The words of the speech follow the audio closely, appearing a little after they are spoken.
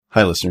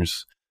Hi,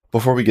 listeners.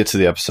 Before we get to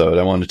the episode,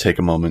 I wanted to take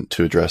a moment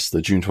to address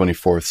the June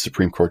 24th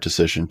Supreme Court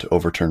decision to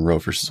overturn Roe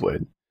v.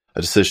 Wade,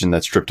 a decision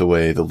that stripped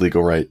away the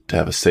legal right to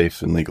have a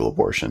safe and legal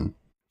abortion.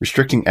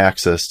 Restricting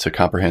access to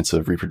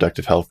comprehensive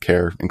reproductive health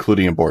care,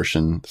 including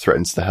abortion,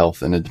 threatens the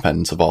health and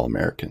independence of all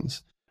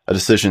Americans, a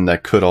decision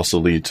that could also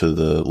lead to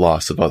the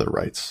loss of other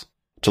rights.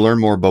 To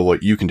learn more about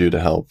what you can do to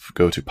help,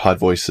 go to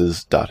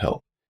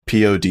podvoices.help,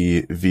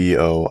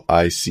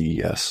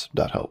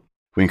 podvoices.help.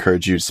 We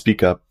encourage you to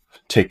speak up,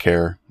 take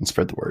care, and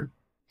spread the word.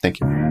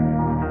 Thank you.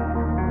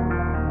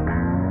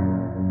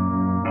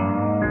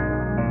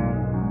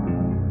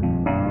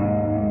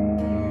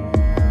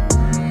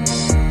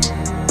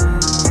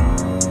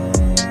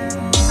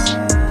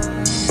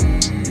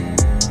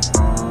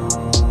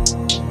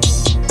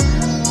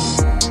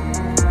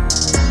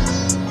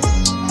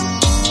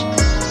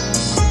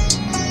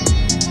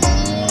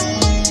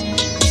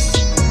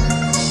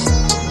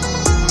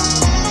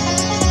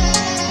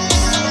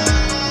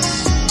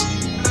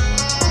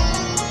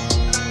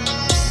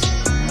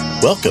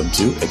 Welcome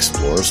to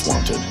Explorers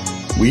Wanted.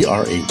 We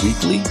are a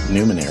weekly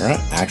Numenera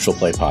actual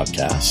play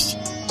podcast.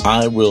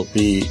 I will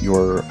be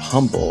your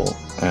humble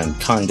and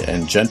kind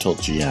and gentle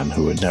GM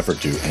who would never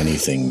do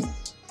anything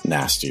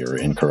nasty or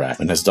incorrect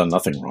and has done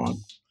nothing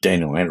wrong,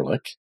 Daniel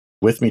Anderlich.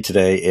 With me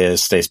today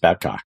is Stace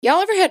Babcock.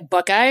 Y'all ever had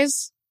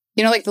Buckeyes?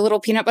 You know, like the little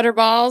peanut butter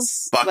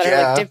balls that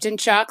are like dipped in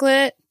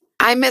chocolate?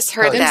 I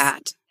misheard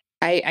that.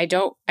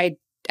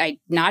 I'm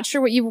not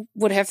sure what you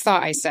would have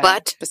thought I said.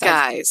 But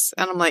guys.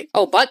 And I'm like,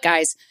 oh, butt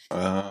guys.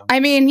 I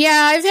mean,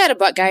 yeah, I've had a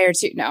butt guy or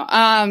two. No.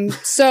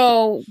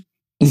 So,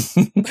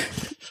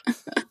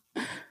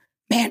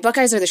 man,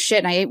 Buckeyes are the shit,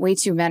 and I ate way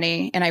too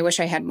many, and I wish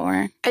I had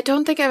more. I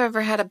don't think I've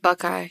ever had a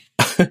Buckeye.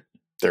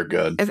 They're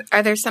good.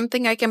 Are there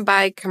something I can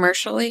buy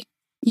commercially?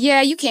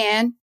 Yeah, you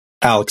can.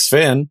 Alex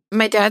Finn.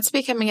 My dad's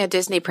becoming a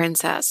Disney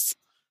princess.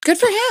 Good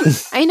for him.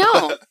 I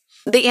know.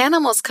 The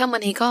animals come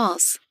when he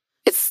calls.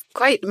 It's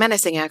quite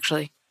menacing,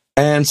 actually.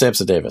 And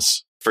Samson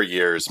Davis. For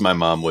years, my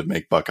mom would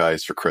make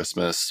Buckeyes for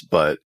Christmas,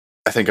 but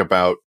I think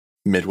about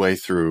midway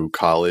through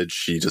college,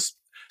 she just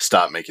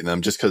stopped making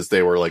them just because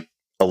they were like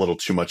a little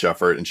too much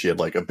effort and she had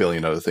like a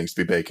billion other things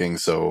to be baking.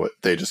 So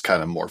they just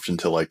kind of morphed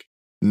into like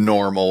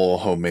normal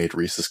homemade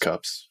Reese's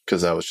cups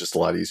because that was just a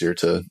lot easier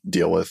to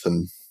deal with.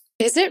 And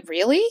is it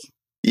really?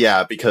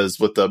 Yeah, because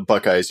with the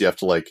Buckeyes, you have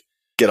to like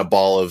get a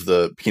ball of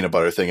the peanut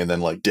butter thing and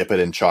then like dip it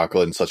in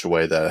chocolate in such a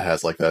way that it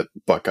has like that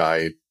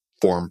Buckeye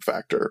form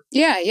factor.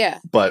 Yeah, yeah.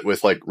 But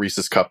with like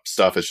Reese's cup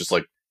stuff, it's just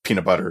like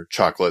peanut butter,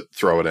 chocolate,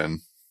 throw it in.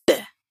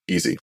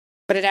 Easy.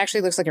 But it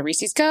actually looks like a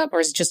Reese's cup, or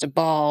is it just a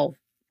ball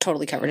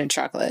totally covered in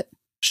chocolate?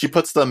 She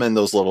puts them in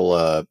those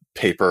little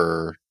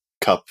paper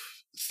cup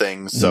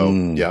things. So,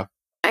 yeah.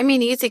 I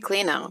mean, easy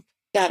clean out.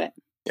 Got it.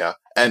 Yeah.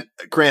 And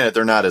granted,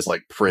 they're not as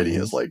like pretty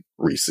as like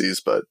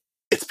Reese's, but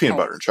it's peanut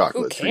butter and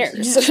chocolate. Who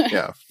cares?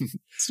 Yeah.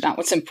 It's not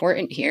what's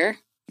important here.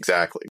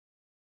 Exactly.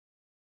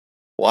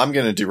 Well, I'm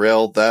going to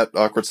derail that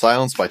awkward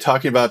silence by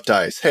talking about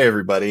dice. Hey,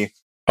 everybody.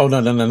 Oh,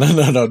 no.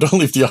 Don't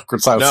leave the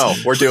awkward silence. No,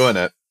 we're doing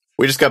it.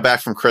 We just got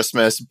back from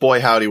Christmas.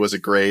 Boy, howdy, was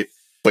it great.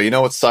 But you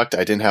know what sucked?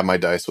 I didn't have my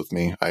dice with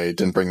me. I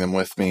didn't bring them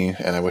with me,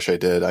 and I wish I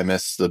did. I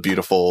miss the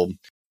beautiful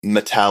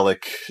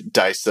metallic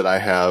dice that I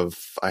have.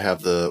 I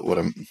have what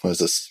is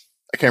this?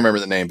 I can't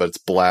remember the name, but it's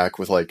black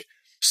with like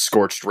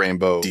scorched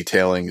rainbow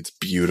detailing. It's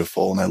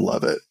beautiful, and I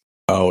love it.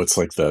 Oh, it's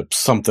like the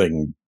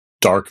something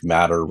dark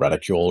matter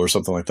reticule or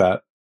something like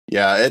that.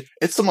 Yeah,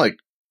 it's some like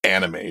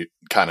anime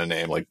kind of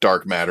name, like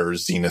dark matter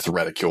zenith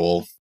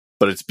reticule.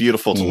 But it's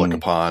beautiful to look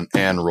upon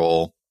and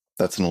roll.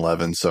 That's an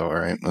 11, so all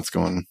right, let's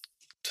go on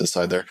to the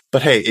side there.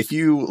 But hey, if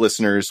you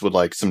listeners would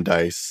like some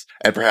dice,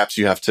 and perhaps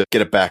you have to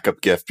get a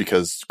backup gift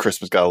because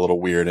Christmas got a little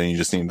weird and you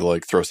just need to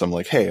like throw some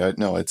like, hey,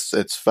 no,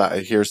 it's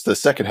fine. Here's the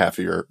second half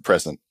of your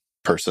present,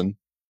 person.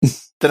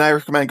 Then I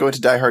recommend going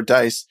to Die Hard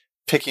Dice,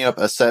 picking up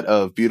a set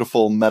of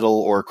beautiful metal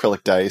or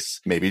acrylic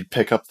dice. Maybe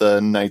pick up the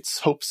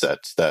Knight's Hope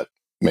set that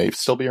may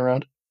still be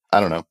around.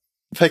 I don't know.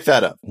 Pick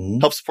that up.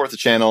 Help support the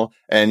channel,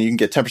 and you can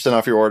get 10%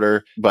 off your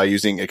order by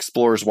using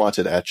Explorers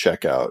Wanted at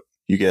checkout.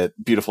 You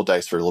get beautiful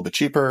dice for a little bit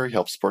cheaper, you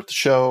help support the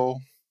show,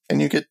 and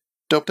you get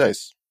dope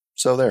dice.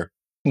 So there.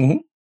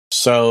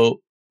 So,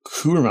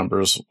 who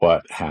remembers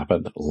what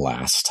happened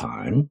last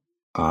time?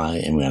 I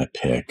am going to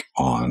pick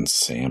on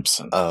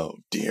Samson. Oh,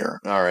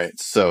 dear. All right.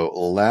 So,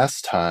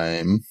 last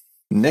time,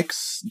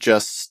 Nyx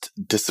just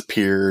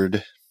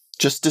disappeared.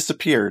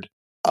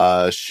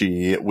 I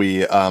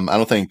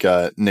don't think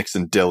Nyx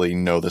and Dilly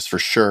know this for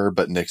sure,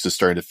 but Nyx is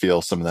starting to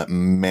feel some of that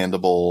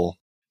mandible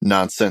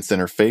nonsense in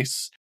her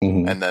face.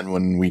 And then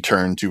when we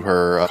turned to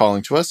her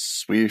calling to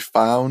us, we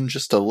found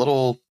just a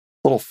little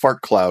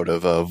fart cloud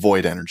of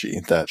void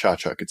energy that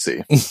Cha-Cha could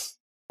see.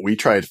 We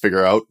tried to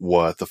figure out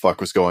what the fuck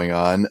was going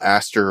on.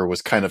 Aster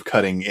was kind of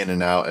cutting in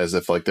and out as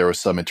if like there was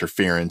some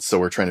interference. So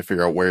we're trying to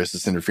figure out where is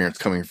this interference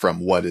coming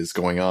from? What is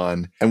going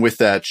on? And with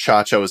that,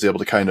 Cha-Cha was able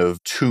to kind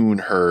of tune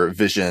her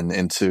vision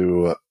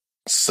into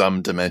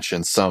some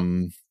dimension,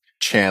 some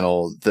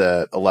channel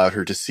that allowed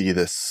her to see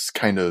this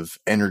kind of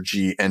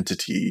energy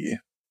entity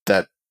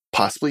that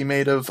possibly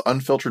made of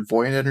unfiltered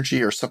void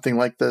energy or something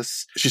like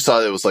this. She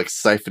saw it was like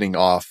siphoning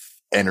off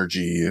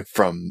energy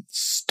from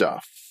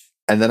stuff.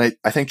 And then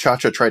I think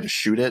Cha-Cha tried to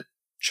shoot it,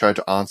 tried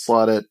to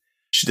onslaught it.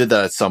 She did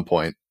that at some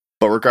point.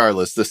 But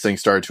regardless, this thing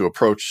started to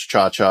approach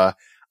Cha-Cha,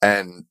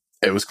 and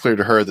it was clear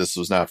to her this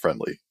was not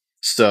friendly.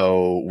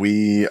 So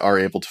we are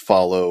able to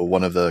follow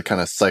one of the kind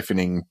of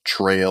siphoning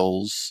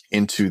trails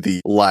into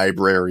the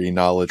library,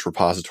 knowledge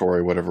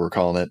repository, whatever we're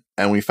calling it.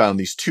 And we found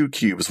these 2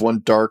 cubes,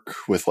 one dark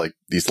with like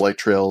these light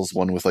trails,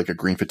 one with like a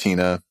green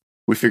patina.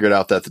 We figured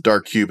out that the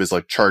dark cube is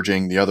like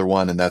charging the other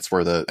one, and that's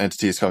where the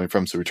entity is coming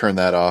from. So we turn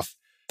that off.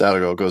 That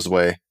goes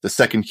away. The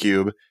second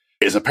cube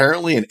is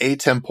apparently an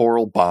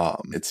atemporal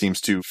bomb. It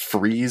seems to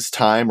freeze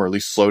time, or at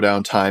least slow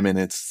down time in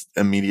its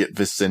immediate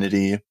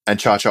vicinity. And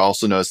Cha-Cha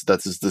also knows that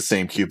this is the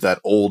same cube that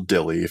old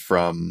Dilly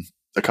from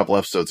a couple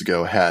episodes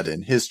ago had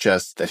in his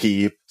chest that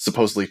he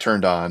supposedly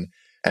turned on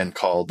and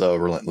called the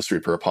Relentless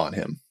Reaper upon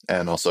him,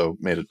 and also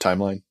made a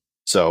timeline.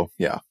 So,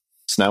 yeah.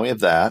 So now we have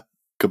that.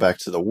 Go back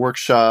to the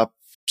workshop,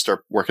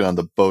 start working on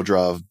the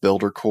Bodrov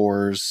builder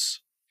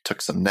cores,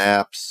 took some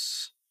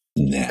naps.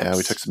 Yeah,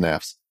 we took some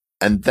naps.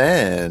 And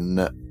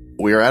then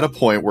we are at a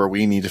point where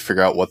we need to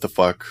figure out what the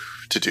fuck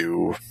to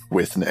do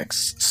with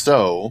Nyx.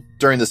 So,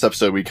 during this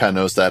episode, we kind of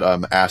noticed that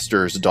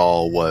Aster's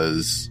doll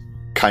was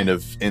kind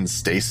of in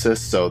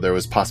stasis, so there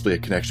was possibly a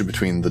connection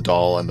between the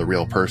doll and the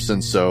real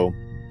person. So,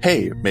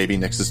 hey, maybe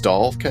Nyx's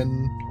doll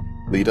can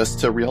lead us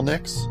to real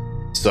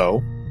Nyx?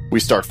 So, we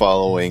start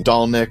following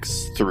doll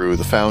Nyx through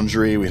the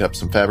foundry. We hit up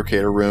some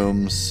fabricator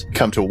rooms,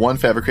 come to one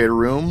fabricator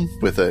room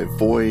with a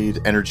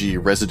void energy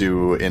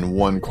residue in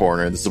one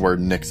corner. This is where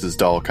Nyx's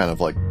doll kind of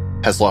like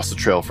has lost the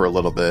trail for a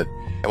little bit.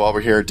 And while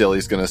we're here,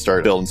 Dilly's going to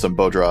start building some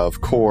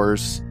Bodrov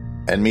cores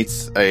and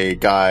meets a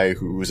guy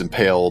who's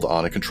impaled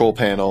on a control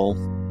panel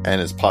and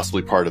is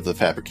possibly part of the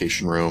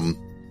fabrication room.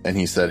 And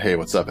he said, "Hey,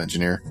 what's up,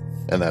 engineer?"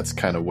 And that's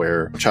kind of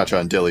where Cha-Cha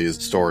and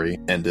Dilly's story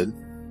ended.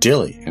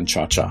 Dilly and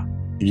Cha-Cha,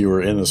 you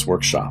were in this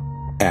workshop,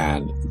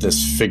 and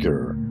this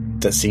figure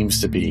that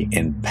seems to be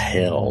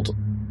impaled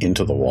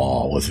into the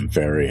wall with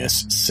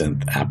various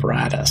synth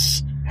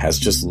apparatus has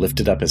just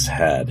lifted up his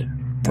head,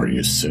 or you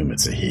assume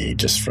it's a he,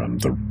 just from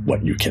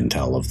what you can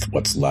tell of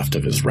what's left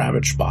of his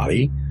ravaged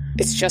body.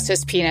 It's just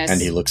his penis.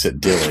 And he looks at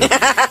Dilly.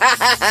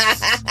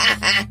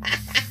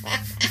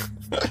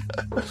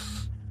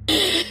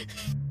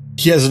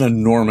 He has an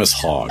enormous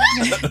hog.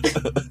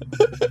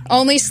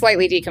 Only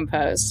slightly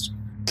decomposed.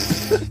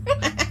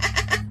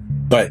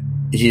 But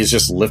he has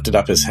just lifted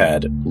up his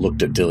head,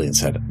 looked at Dilly and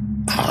said,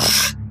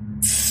 "Ah,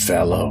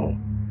 fellow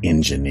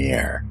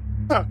engineer."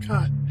 Oh,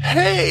 God.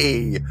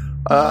 Hey!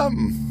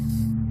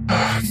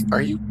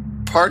 Are you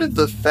part of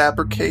the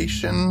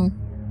fabrication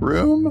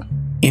room?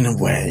 In a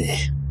way,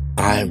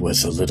 I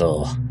was a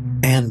little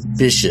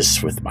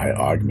ambitious with my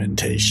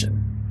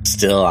augmentation.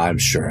 Still, I'm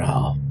sure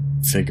I'll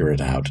figure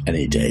it out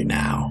any day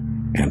now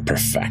and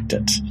perfect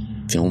it.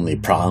 The only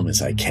problem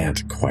is I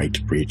can't quite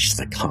reach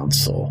the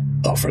console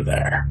over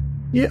there.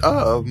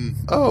 Yeah,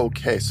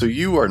 okay, so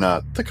you are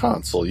not the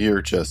console,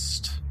 you're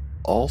just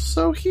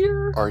also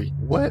here? Are you,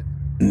 what?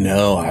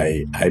 No,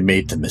 I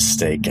made the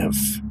mistake of,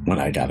 when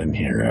I got in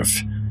here,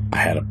 I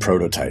had a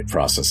prototype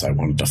process I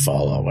wanted to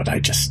follow, and I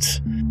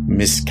just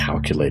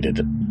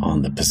miscalculated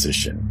on the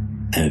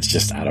position. And it's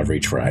just out of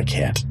reach where I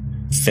can't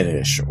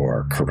finish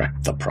or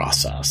correct the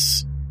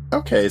process.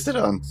 Okay, is it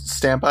on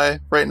standby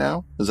right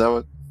now? Is that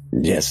what?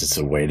 Yes, it's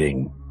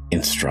awaiting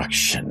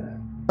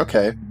instruction.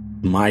 Okay.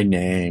 My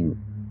name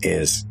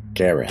is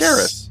Garrus.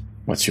 Garrus.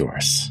 What's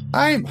yours?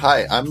 Hi,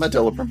 I'm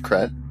Adilibrim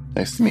Kret.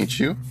 Nice to meet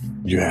you.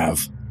 You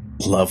have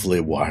lovely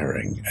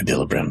wiring,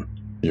 Adilibrim.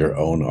 Your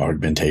own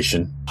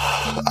augmentation?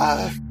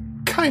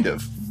 Kind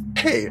of.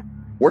 Hey,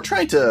 we're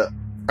trying to...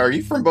 Are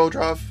you from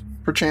Bodrov,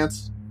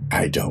 perchance?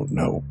 I don't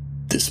know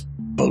this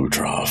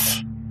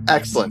Bodrov.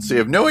 Excellent. So you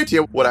have no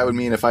idea what I would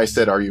mean if I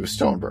said, "Are you a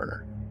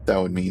Stoneburner?" That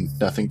would mean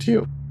nothing to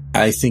you.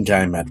 I think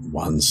I met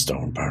one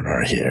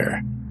Stoneburner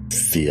here.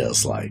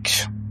 Feels like...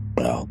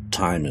 Well,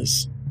 time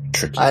is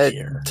tricky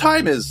here.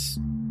 Time is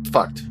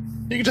fucked.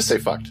 You can just say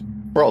fucked.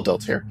 We're all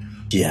adults here.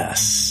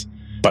 Yes.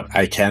 But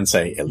I can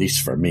say, at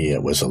least for me,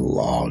 it was a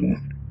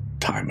long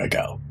time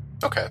ago.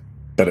 Okay.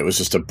 But it was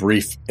just a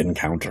brief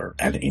encounter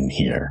and in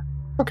here.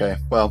 Okay,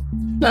 well,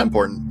 not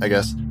important, I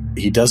guess.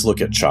 He does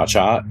look at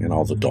Cha-Cha and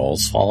all the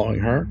dolls following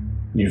her.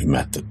 You've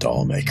met the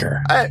doll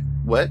maker.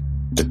 What?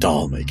 The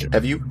doll maker.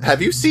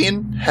 Have you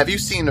seen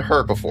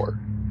her before?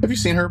 Have you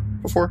seen her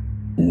before?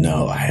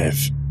 No, I have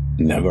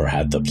never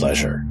had the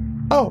pleasure.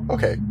 Oh,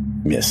 okay.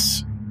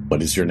 Miss,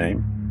 what is your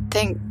name? I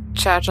think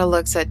Cha-Cha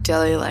looks at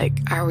Dilly like,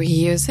 are we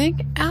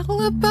using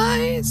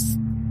alibis?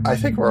 I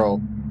think we're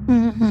all...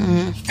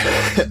 Mm-hmm.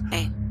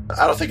 Hey.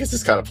 I don't think it's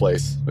this kind of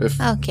place.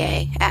 If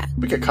okay.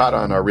 we get caught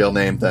on our real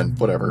name, then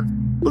whatever.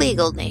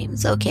 Legal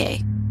names,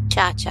 okay.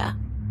 Cha-Cha.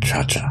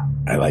 Cha-Cha.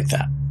 I like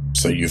that.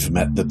 So you've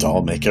met the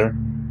doll maker?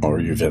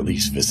 Or you've at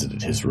least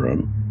visited his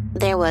room?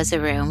 There was a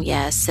room,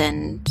 yes,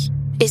 and...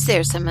 Is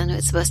there someone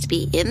who's supposed to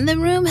be in the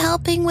room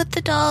helping with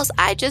the dolls?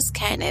 I just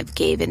kind of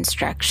gave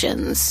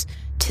instructions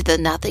to the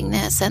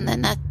nothingness, and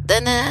then the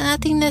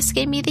nothingness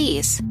gave me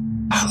these.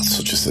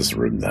 So just this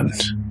room, then.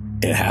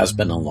 It has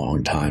been a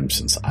long time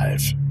since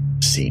I've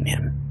seen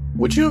him.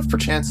 Would you have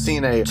perchance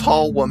seen a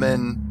tall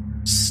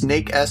woman,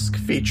 snake-esque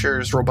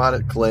features,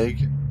 robotic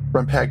leg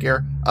from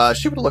Pagir?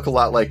 She would look a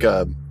lot like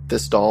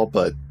this doll,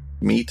 but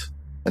meat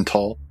and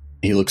tall.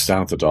 He looks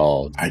down at the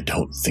doll. I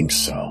don't think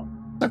so.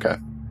 Okay.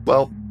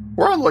 Well,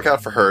 we're on the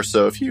lookout for her,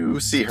 so if you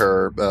see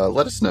her,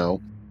 let us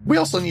know. We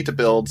also need to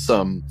build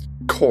some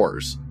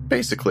cores,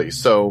 basically.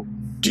 So,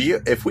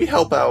 if we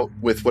help out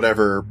with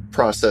whatever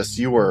process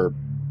you are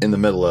in the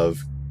middle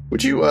of,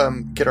 would you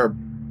get our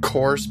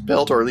cores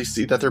built, or at least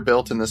see that they're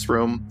built in this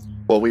room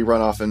while we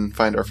run off and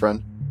find our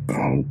friend?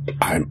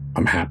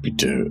 I'm happy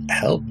to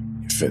help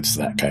if it's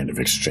that kind of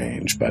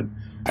exchange, but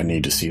I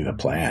need to see the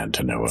plan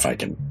to know if I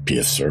can be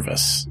of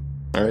service.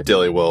 All right.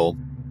 Dilly will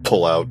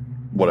pull out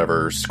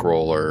whatever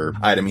scroll or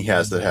item he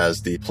has that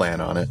has the plan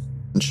on it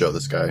and show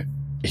this guy.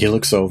 He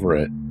looks over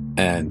it,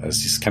 and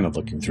as he's kind of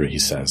looking through, he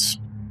says,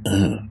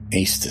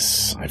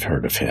 Aestus, I've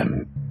heard of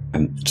him,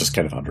 and just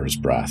kind of under his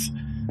breath.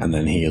 And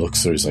then he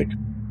looks through, he's like,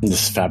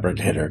 this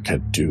fabricator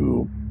could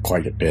do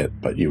quite a bit,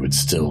 but you would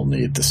still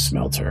need the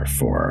smelter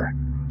for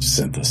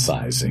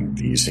synthesizing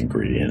these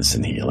ingredients.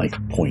 And he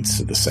points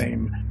to the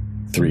same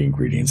 3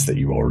 ingredients that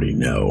you already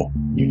know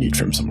you need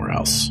from somewhere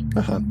else.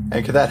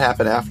 And could that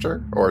happen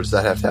after, or does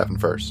that have to happen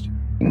first?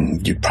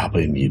 You'd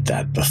probably need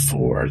that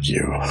before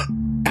you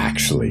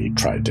actually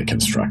tried to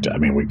construct it. I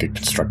mean, we could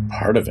construct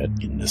part of it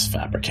in this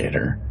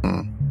fabricator.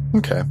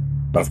 Okay.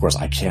 But of course,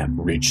 I can't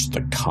reach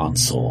the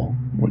console,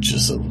 which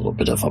is a little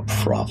bit of a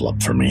problem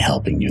for me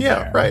helping you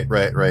there. Right.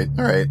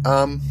 All right.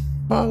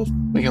 Well,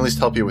 we can at least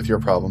help you with your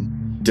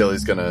problem.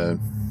 Dilly's gonna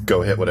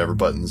go hit whatever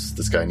buttons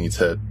this guy needs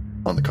hit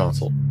on the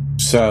console.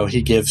 So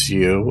he gives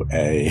you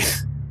a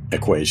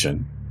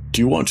equation.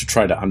 Do you want to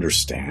try to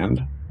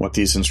understand what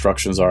these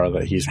instructions are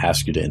that he's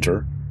asked you to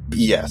enter?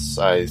 Yes,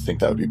 I think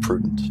that would be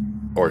prudent.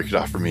 Or you could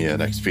offer me an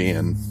XP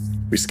and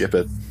we skip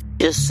it.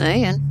 Just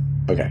saying.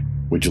 Okay.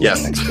 Would you like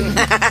an XP?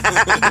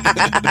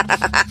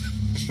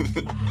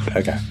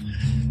 Okay.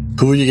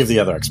 Who will you give the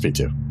other XP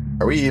to?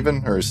 Are we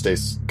even, or is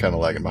Stace kind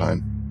of lagging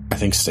behind? I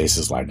think Stace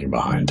is lagging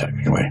behind,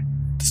 technically.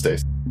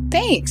 Stace.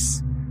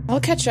 Thanks. I'll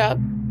catch up.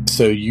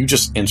 So you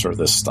just enter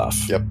this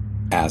stuff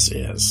as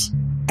is,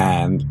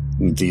 and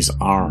these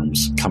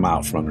arms come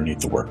out from underneath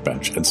the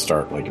workbench and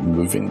start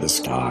moving this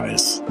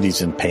guy's,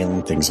 these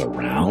impaling things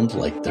around,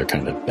 like they're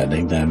kind of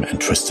bending them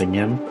and twisting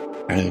him.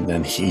 And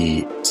then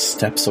he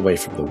steps away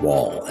from the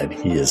wall, and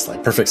he is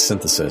perfect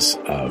synthesis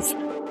of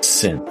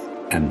synth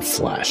and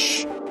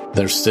flesh.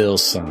 There's still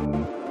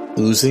some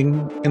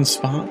oozing in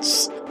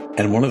spots.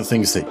 And one of the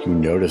things that you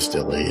noticed,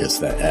 Dilly, is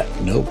that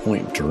at no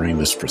point during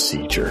this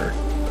procedure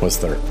was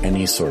there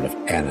any sort of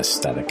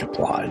anesthetic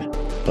applied.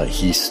 But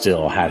he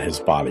still had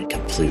his body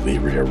completely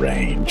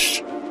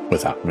rearranged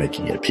without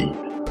making it peep.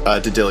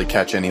 Did Dilly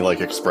catch any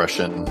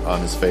expression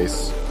on his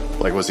face?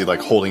 Was he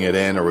holding it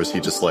in, or was he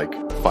just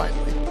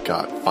finally?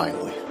 God,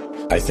 finally.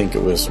 I think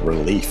it was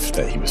relief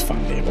that he was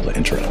finally able to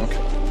enter it.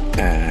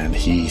 And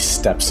he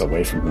steps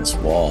away from this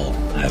wall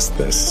as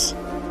this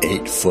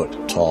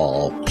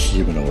 8-foot-tall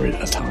humanoid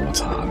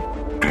automaton.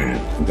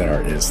 And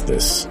there is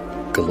this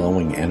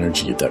glowing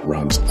energy that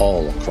runs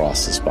all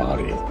across his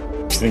body.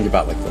 If you think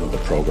about one of the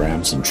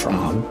programs in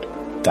Tron,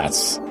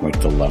 that's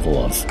the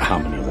level of how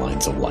many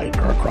lines of light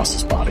are across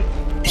his body.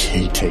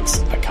 He takes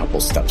a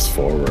couple steps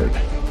forward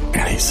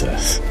and he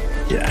says,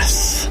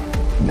 yes.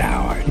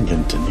 Now I can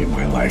continue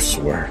my life's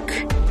work.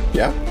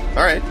 Yeah?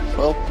 Alright.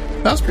 Well,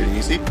 that was pretty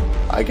easy.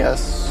 I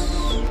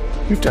guess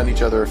we've done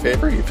each other a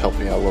favor. You've helped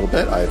me out a little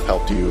bit. I've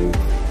helped you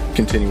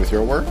continue with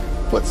your work.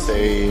 Let's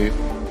say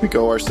we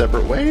go our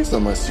separate ways,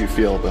 unless you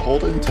feel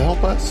beholden to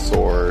help us,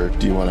 or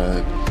do you want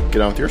to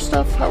get on with your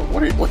stuff?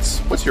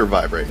 What's your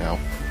vibe right now?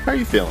 How are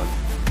you feeling?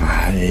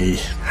 I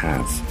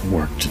have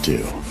work to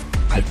do.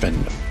 I've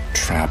been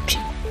trapped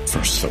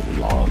for so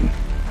long.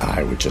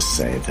 I would just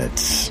say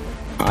that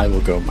I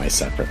will go my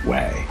separate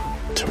way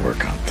to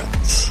work on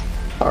things.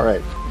 All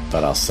right.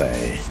 But I'll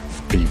say,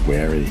 be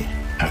wary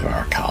of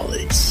our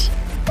colleagues.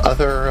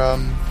 Other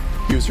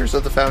users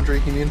of the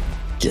Foundry, you mean?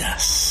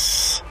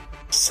 Yes.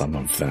 Some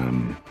of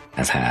them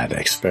have had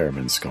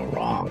experiments go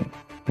wrong,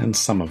 and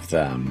some of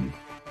them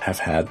have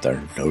had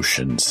their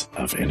notions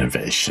of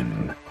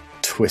innovation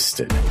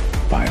twisted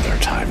by their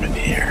time in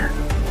here.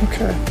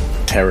 Okay.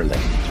 Terralyn,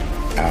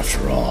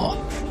 after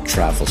all,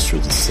 travels through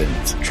the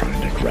synth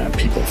trying to grab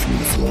people from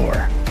the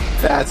floor.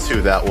 That's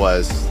who that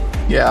was.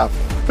 Yeah,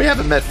 we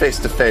haven't met face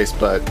to face,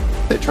 but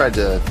they tried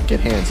to get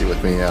handsy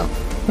with me, yeah.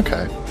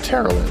 Okay,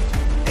 Terralyn.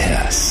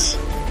 Yes.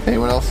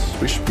 Anyone else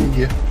we should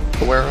be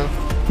aware of?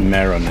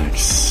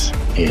 Meronex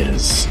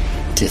is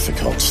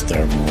difficult.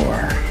 They're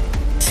more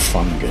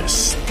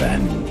fungus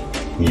than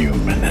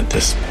human at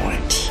this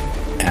point.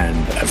 And,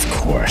 of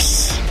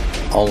course,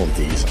 all of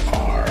these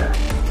are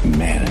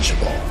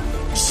manageable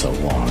so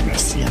long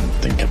as the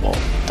unthinkable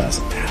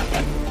doesn't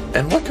happen.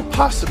 And what could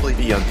possibly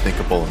be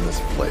unthinkable in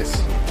this place?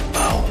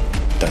 Well,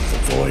 that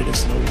the void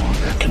is no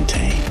longer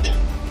contained.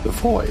 The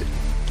void?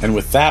 And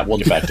with that, we'll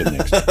get back to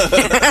Nick.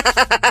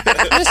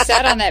 I just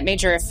sat on that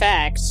major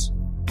effect.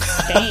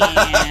 Damn.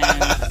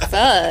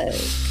 Fuck.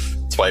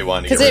 That's why you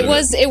wanted to get rid of it.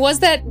 Because it was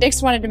that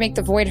Nyx wanted to make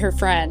the Void her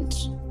friend.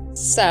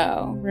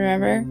 So,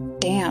 remember?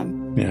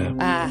 Damn.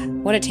 Yeah.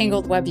 What a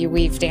tangled web you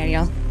weave,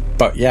 Daniel.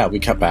 But yeah, we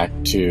cut back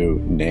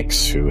to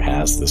Nyx, who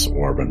has this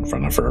orb in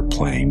front of her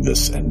playing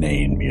this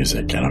inane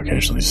music and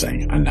occasionally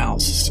saying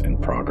analysis in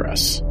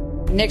progress.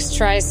 Nyx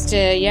tries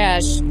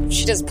to,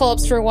 she does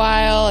pull-ups for a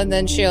while, and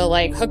then she'll,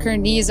 like, hook her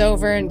knees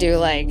over and do,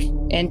 like,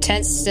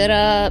 intense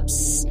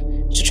sit-ups.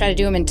 She'll try to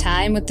do them in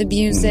time with the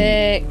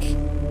music,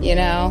 you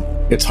know?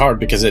 It's hard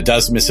because it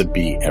does miss a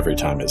beat every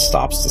time it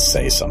stops to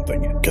say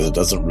something, because it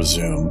doesn't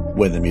resume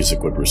when the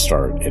music would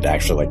restart. It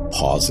actually, like,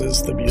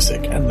 pauses the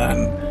music and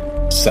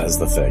then says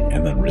the thing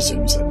and then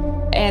resumes it.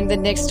 And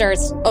then Nyx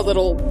starts a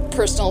little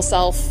personal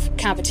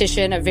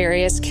self-competition of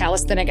various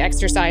calisthenic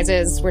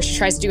exercises where she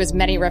tries to do as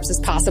many reps as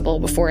possible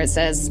before it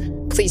says,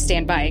 please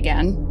stand by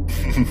again.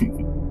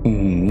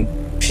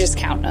 She's just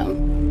counting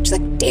them. She's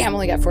like, damn,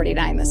 only got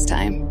 49 this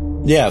time.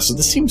 Yeah, so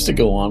this seems to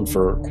go on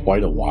for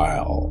quite a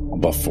while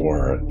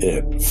before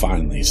it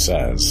finally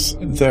says,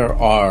 there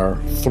are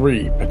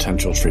 3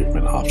 potential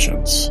treatment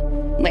options.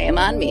 Lay them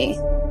on me.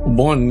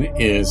 One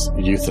is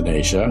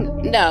euthanasia.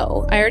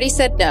 No, I already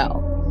said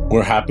no.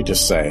 We're happy to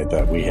say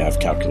that we have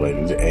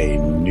calculated a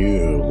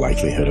new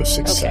likelihood of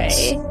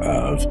success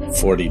of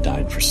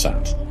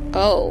 49%.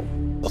 Oh,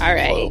 all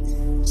right.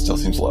 Low. Still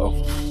seems low.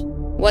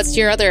 What's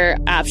your other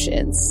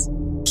options?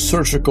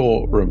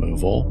 Surgical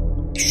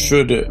removal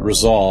should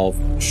resolve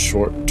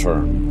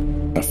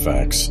short-term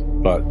effects,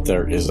 but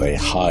there is a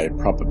high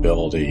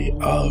probability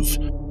of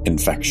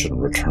infection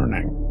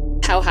returning.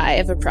 How high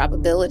of a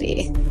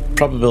probability?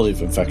 Probability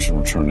of infection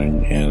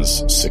returning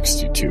is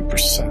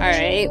 62%. All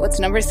right, what's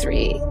number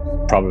 3?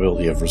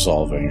 Probability of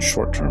resolving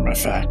short-term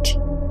effect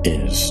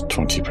is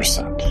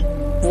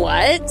 20%.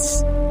 What?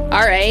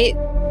 All right,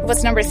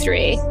 what's number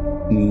 3?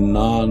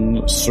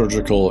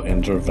 Non-surgical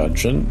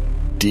intervention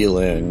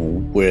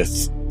dealing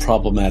with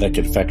problematic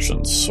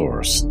infection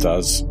source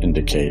does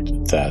indicate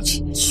that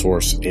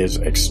source is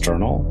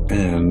external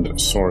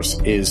and source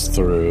is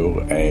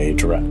through a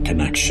direct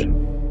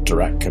connection.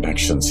 Direct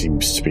connection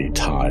seems to be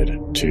tied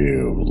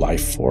to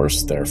life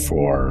force,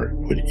 therefore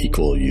would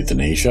equal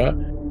euthanasia,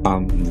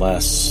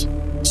 unless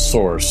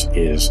source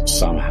is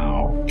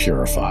somehow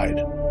purified,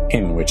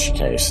 in which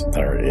case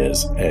there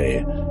is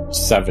a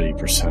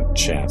 70%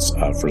 chance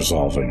of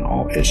resolving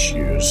all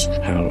issues.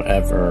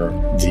 However,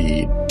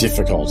 the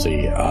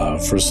difficulty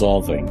of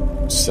resolving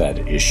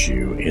said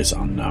issue is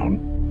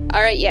unknown.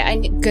 All right, yeah,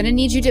 I'm gonna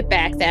need you to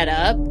back that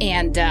up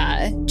and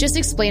just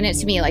explain it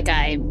to me like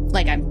I'm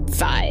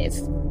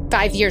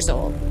 5 years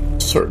old.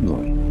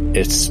 Certainly.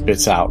 It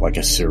spits out like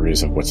a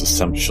series of what's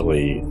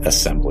essentially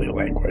assembly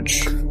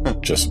language,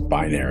 just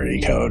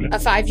binary code. A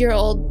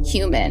 5-year-old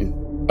human.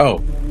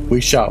 Oh,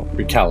 we shall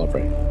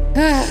recalibrate.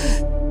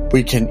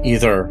 We can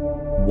either,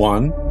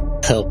 1,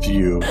 help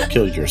you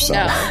kill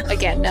yourself. No,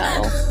 again,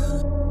 no.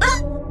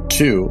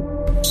 2,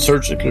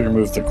 surgically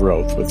remove the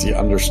growth with the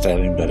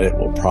understanding that it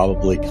will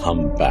probably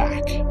come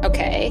back.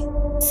 Okay.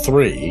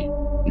 3,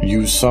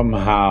 you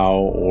somehow,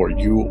 or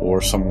you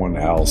or someone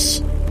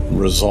else,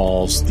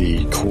 resolves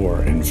the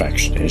core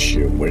infection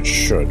issue, which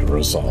should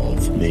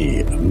resolve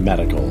the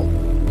medical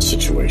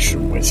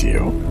situation with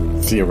you,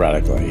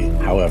 theoretically.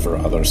 However,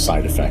 other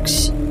side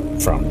effects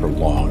from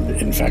prolonged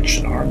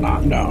infection are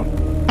not known.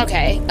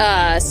 Okay,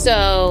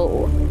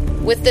 so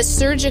with the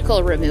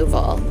surgical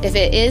removal, if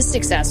it is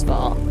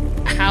successful,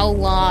 how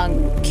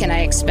long can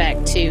I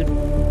expect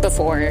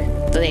before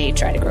they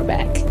try to grow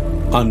back?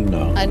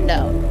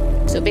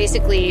 Unknown. So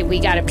basically, we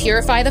gotta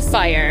purify the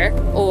fire,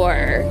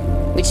 or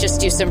we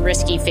just do some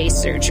risky face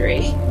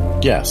surgery.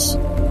 Yes.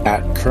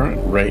 At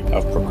current rate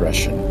of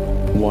progression,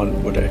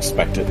 one would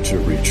expect it to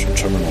reach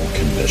terminal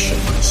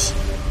conditions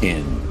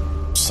in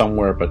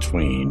somewhere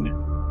between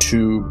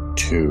 2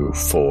 to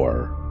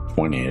 4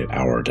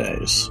 28-hour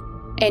days.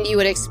 And you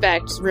would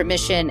expect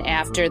remission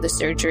after the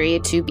surgery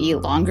to be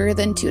longer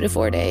than 2 to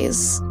 4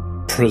 days?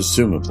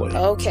 Presumably.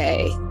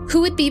 Okay. Who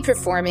would be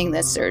performing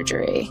this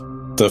surgery?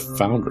 The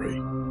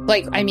Foundry.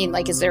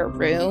 Is there a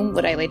room?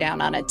 Would I lay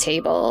down on a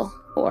table?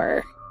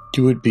 Or...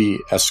 You would be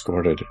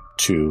escorted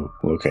to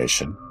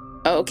location.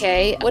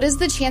 Okay. What is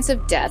the chance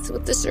of death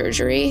with the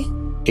surgery?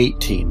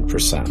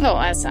 18%. Oh,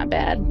 that's not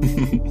bad.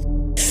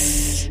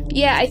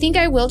 Yeah, I think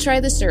I will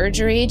try the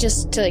surgery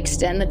just to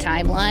extend the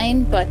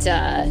timeline. But,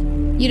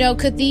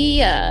 could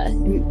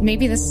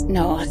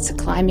it's a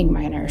climbing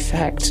minor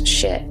effect.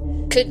 Shit.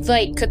 Could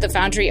the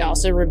Foundry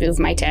also remove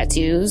my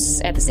tattoos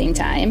at the same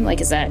time?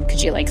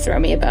 Could you throw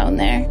me a bone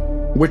there?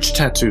 Which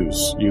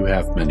tattoos? You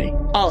have many.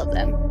 All of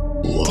them.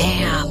 Whoa.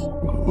 Damn.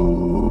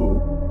 Ooh.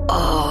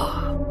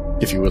 Oh.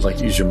 If you would like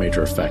to use your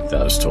major effect,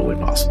 that is totally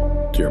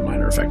possible. Your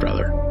minor effect,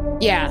 rather.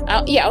 Yeah.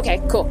 Okay,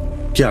 cool.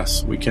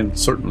 Yes, we can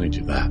certainly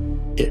do that.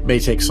 It may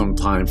take some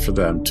time for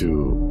them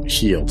to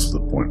heal to the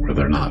point where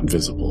they're not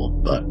visible,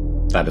 but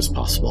that is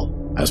possible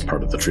as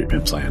part of the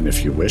treatment plan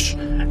if you wish.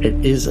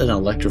 It is an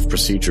elective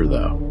procedure,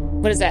 though.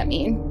 What does that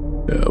mean?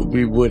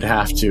 We would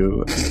have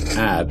to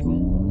add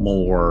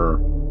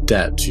more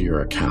debt to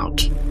your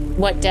account.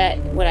 What debt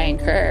would I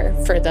incur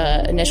for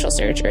the initial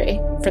surgery,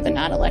 for the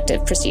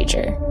non-elective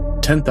procedure?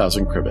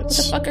 10,000 What the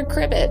cribbits. fuck are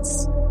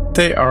cribbits?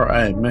 They are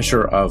a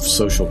measure of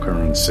social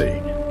currency,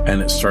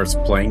 and it starts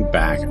playing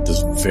back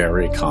this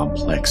very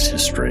complex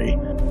history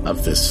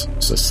of this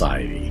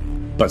society,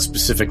 but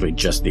specifically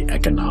just the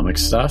economic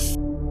stuff.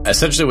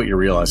 Essentially what you're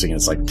realizing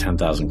is like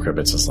 10,000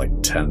 cribbits is like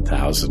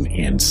 10,000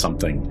 in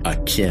something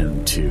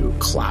akin to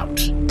clout.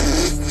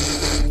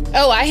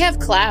 Oh, I have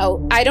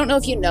clout. I don't know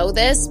if you know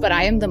this, but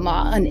I am the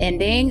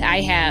unending. I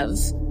have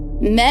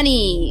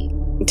many.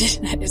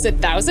 Is it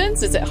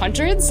thousands? Is it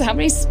hundreds? How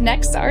many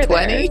necks are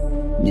 20?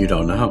 there? You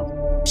don't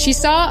know. She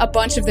saw a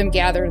bunch of them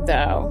gathered,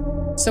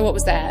 though. So what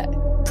was that?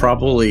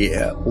 Probably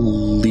at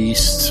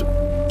least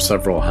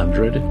several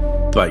hundred,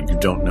 but you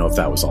don't know if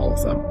that was all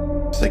of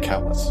them. Say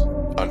countless.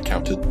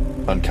 Uncounted.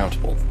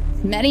 Uncountable.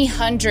 Many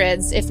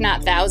hundreds, if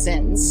not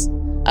thousands,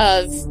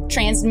 of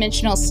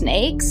transdimensional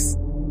snakes.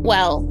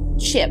 Well,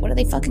 shit, what are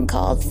they fucking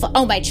called?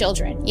 Oh, my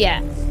children.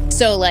 Yeah.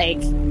 So, like,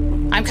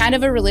 I'm kind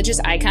of a religious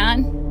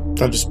icon.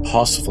 That is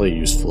possibly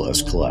useful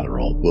as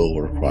collateral,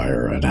 will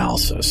require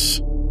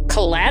analysis.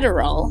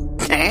 Collateral?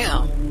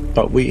 Damn.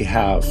 But we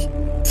have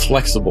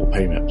flexible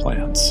payment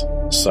plans,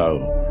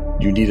 so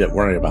you needn't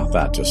worry about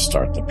that to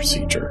start the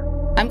procedure.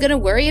 I'm going to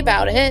worry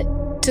about it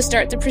to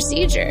start the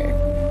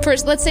procedure.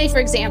 First, let's say, for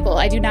example,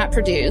 I do not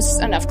produce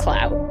enough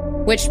clout,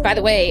 which, by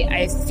the way,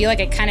 I feel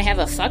like I kind of have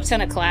a fuck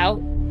ton of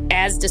clout,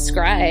 as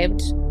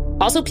described.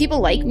 Also,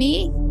 people like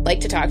me, like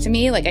to talk to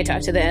me, like I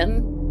talk to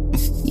them,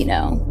 you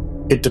know.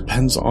 It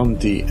depends on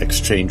the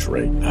exchange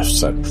rate of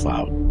said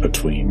clout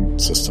between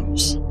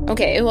systems.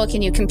 Okay, well,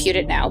 can you compute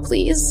it now,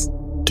 please?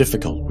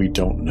 Difficult. We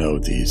don't know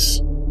these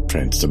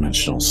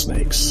transdimensional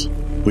snakes.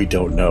 We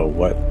don't know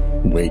what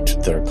weight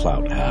their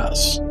clout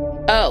has.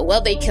 Oh,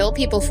 well, they kill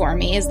people for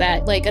me. Is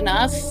that, like,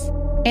 enough?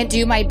 And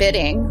do my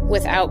bidding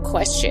without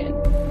question.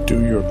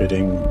 Do your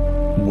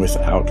bidding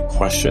without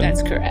question.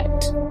 That's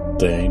correct.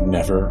 They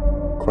never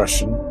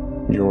question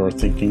your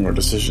thinking or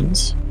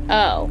decisions.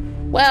 Oh,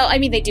 well, I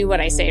mean, they do what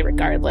I say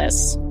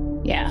regardless.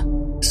 Yeah.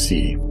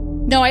 See.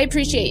 No, I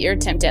appreciate your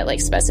attempt at, like,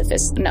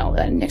 specificity. No,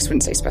 Nix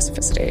wouldn't say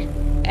specificity.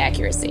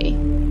 Accuracy.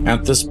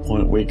 At this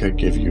point, we could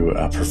give you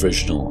a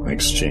provisional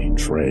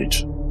exchange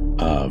rate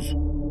of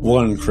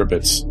 1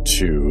 cribbits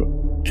to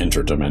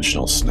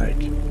interdimensional snake.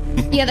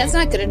 Yeah, that's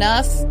not good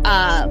enough.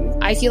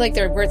 I feel like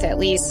they're worth at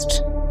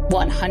least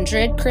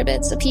 100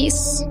 cribbits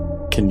apiece.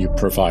 Can you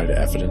provide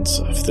evidence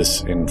of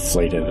this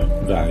inflated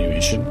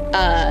valuation?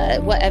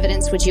 What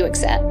evidence would you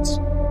accept?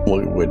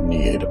 We would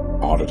need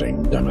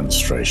auditing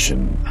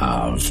demonstration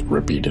of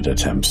repeated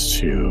attempts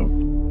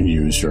to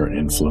use your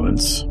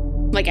influence.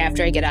 Like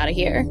after I get out of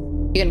here?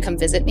 You gonna come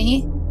visit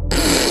me?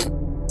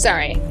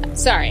 Sorry.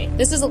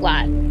 This is a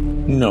lot.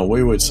 No,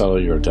 we would settle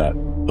your debt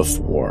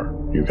before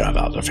you got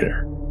out of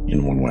here,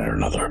 in one way or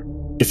another.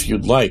 If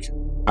you'd like,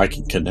 I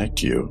can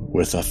connect you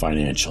with a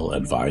financial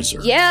advisor.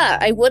 Yeah,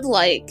 I would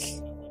like.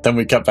 Then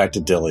we cut back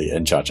to Dilly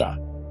and Cha-Cha.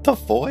 The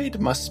void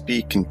must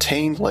be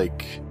contained,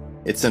 like,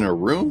 it's in a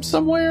room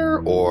somewhere,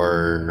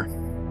 or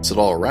is it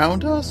all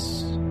around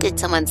us? Did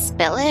someone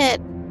spill it?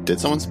 Did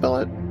someone spell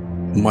it?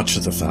 Much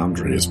of the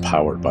foundry is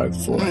powered by the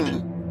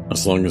void.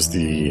 As long as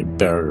the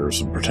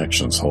barriers and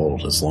protections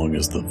hold, as long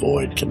as the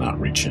void cannot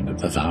reach into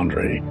the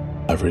foundry,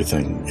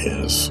 everything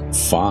is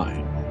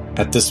fine.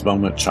 At this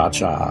moment,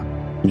 Cha-Cha,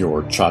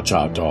 your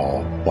Cha-Cha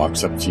doll,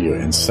 walks up to you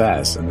and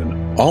says, in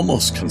an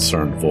almost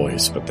concerned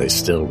voice, but they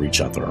still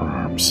reach out their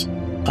arms,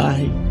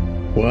 I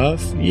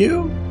love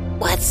you.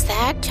 What's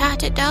that,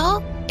 Cha-Cha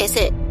doll?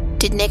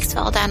 Did Nix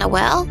fall down a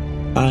well?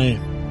 I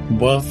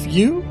love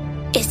you.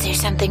 Is there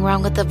something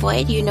wrong with the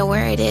void? You know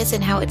where it is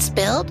and how it's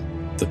spilled?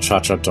 The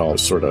Cha-Cha doll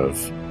sort of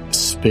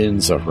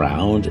spins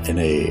around in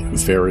a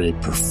very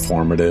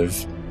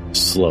performative,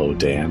 slow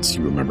dance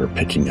you remember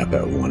picking up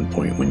at one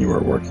point when you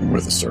were working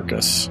with a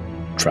circus,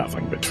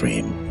 traveling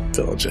between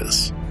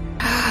villages.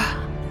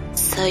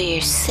 So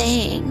you're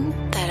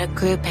saying that a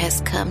group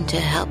has come to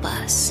help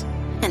us,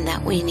 and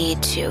that we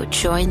need to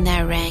join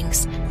their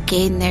ranks,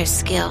 gain their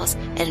skills,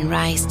 and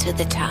rise to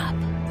the top.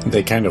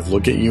 They kind of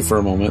look at you for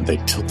a moment, they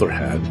tilt their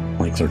head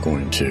like they're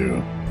going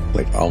to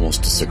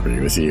almost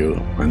disagree with you,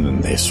 and then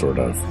they sort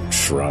of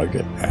shrug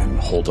and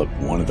hold up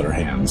one of their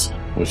hands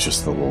with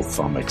just the little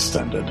thumb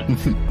extended.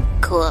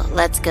 Cool,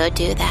 let's go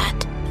do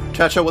that.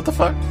 Cha-Cha, what the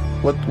fuck?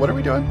 What are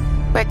we doing?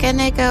 We're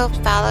gonna go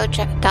follow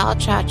Doll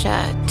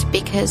Cha-Cha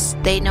because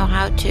they know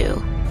how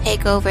to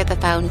take over the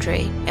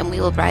foundry, and we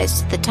will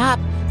rise to the top,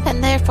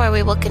 and therefore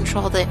we will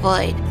control the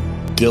void.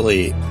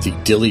 The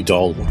Dilly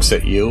doll looks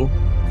at you,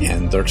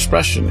 and their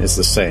expression is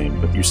the same,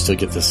 but you still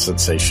get this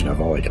sensation of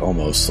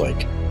almost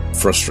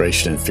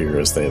frustration and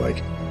fear as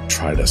they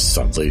try to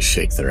subtly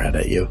shake their head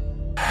at you.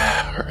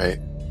 All right.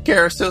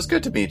 Garrus, it was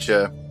good to meet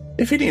you.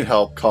 If you need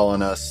help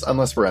calling us,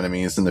 unless we're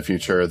enemies in the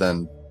future,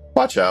 then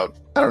watch out.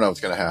 I don't know what's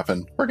going to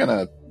happen. We're going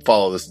to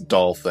follow this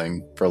doll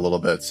thing for a little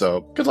bit,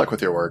 so good luck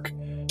with your work.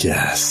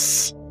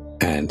 Yes.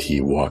 And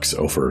he walks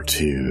over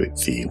to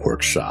the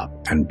workshop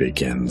and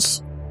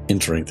begins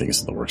entering things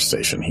in the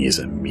workstation. He is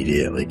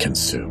immediately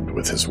consumed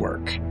with his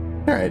work.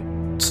 All right.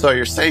 So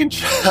you're saying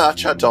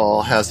Cha-Cha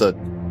Doll has a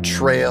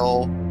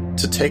trail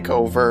to take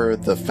over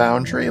the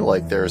foundry?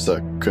 Like there's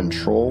a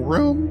control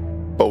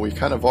room? But we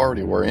kind of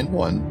already were in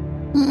one.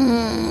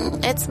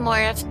 It's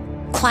more of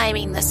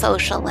climbing the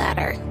social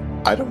ladder.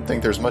 I don't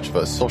think there's much of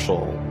a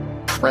social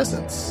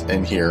presence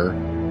in here.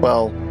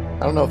 Well,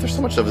 I don't know if there's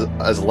so much of it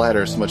as a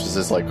ladder so much as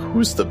it's like,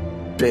 who's the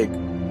big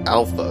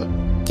alpha?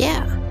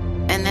 Yeah.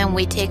 And then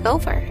we take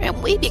over,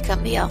 and we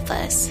become the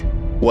alphas.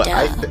 What?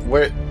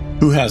 Duh.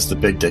 Who has the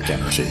big dick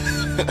energy?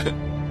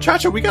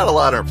 Cha-Cha, we got a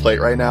lot on our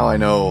plate right now. I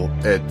know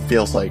it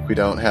feels like we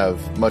don't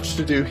have much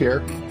to do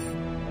here,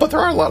 but there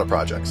are a lot of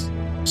projects.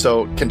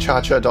 So can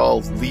Cha-Cha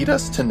Doll lead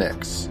us to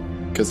Nyx?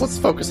 Because let's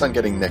focus on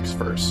getting Nyx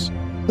first.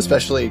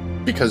 Especially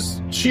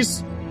because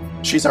she's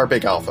our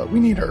big alpha. We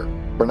need her.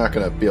 We're not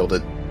going to be able to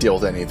deal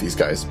with any of these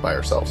guys by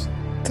ourselves.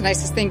 The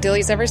nicest thing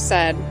Dilly's ever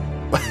said.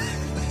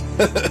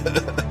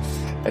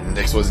 And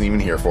Nyx wasn't even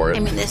here for it. I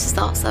mean, this is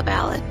also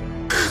valid.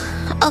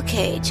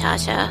 Okay,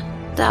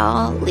 Cha-Cha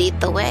Doll, lead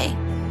the way.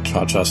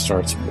 Cha-Cha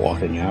starts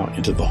walking out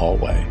into the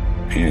hallway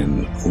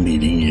and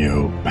leading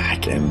you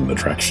back in the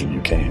direction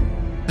you came.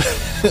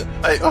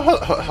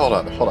 Hold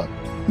on.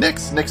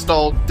 Nyx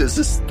Doll, is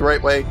this the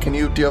right way?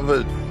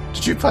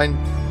 Did you find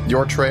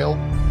your trail?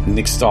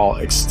 Nyx Doll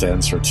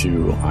extends her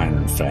two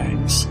iron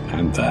fangs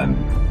and then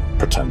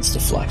pretends to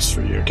flex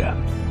for you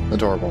again.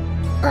 Adorable.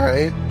 All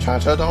right,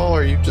 Cha-Cha Doll,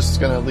 are you just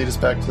going to lead us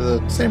back to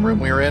the same room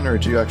we were in, or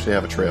do you actually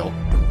have a trail?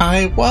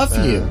 I love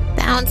you.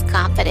 Sounds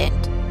confident.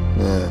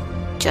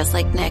 Just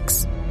like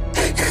Nyx.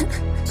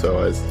 So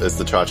is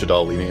the Cha-Cha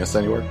Doll leading us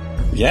anywhere?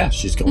 Yeah,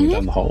 she's going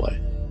down the hallway,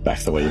 back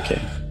the way you came.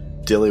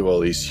 Dilly will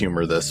at least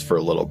humor this for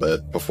a little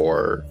bit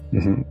before...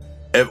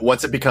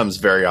 Once it becomes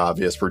very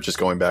obvious, we're just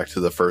going back to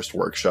the first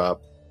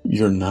workshop.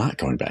 You're not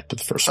going back to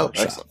the first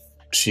workshop. Excellent.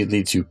 She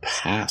leads you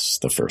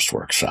past the first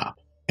workshop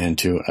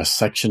into a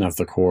section of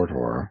the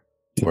corridor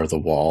where the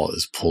wall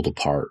is pulled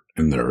apart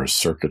and there is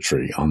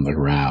circuitry on the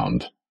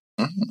ground.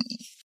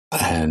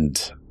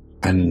 And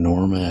an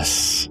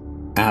enormous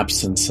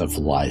absence of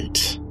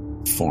light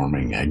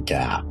forming a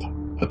gap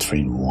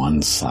between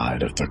one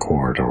side of the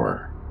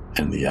corridor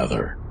and the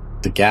other.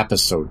 The gap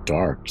is so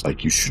dark,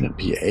 like you shouldn't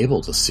be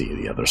able to see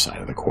the other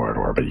side of the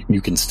corridor, but you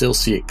can still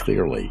see it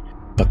clearly.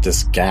 But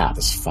this gap,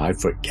 this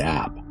 5-foot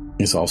gap,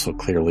 is also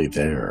clearly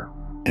there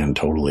and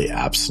totally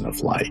absent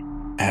of light.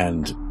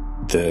 And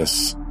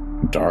this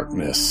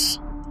darkness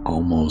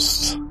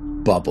almost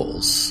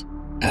bubbles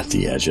at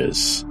the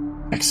edges,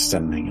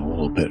 extending a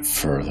little bit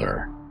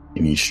further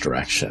in each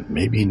direction,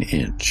 maybe an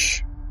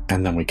inch.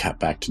 And then we cut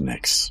back to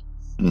Nyx.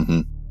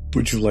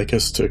 Would you like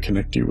us to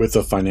connect you with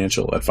a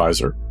financial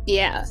advisor?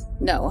 Yeah,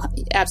 no,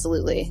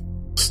 absolutely.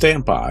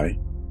 Stand by,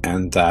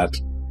 and that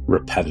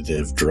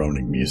repetitive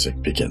droning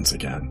music begins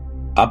again.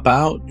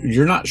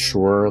 You're not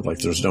sure, like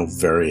there's no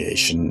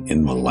variation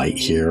in the light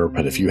here,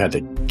 but if you had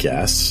to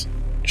guess,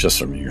 just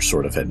from your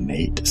sort of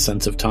innate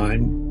sense of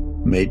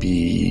time,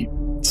 maybe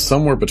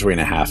somewhere between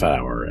a half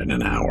hour and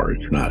an hour,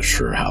 you're not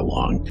sure how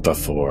long,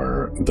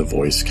 before the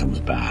voice comes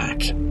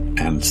back.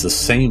 And it's the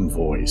same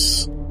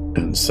voice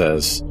and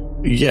says,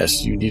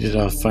 yes, you needed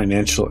a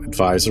financial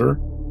advisor.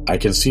 I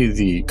can see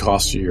the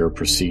cost of your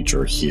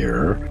procedure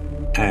here.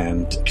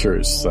 And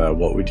curious,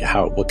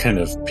 what kind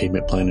of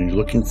payment plan are you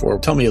looking for?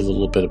 Tell me a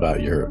little bit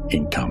about your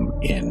income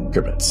in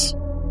Cribbits.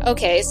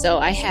 Okay, so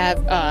I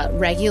have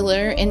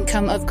regular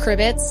income of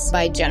Cribbits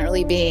by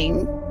generally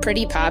being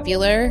pretty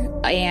popular,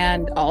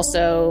 and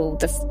also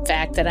the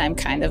fact that I'm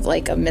kind of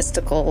like a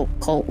mystical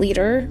cult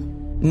leader.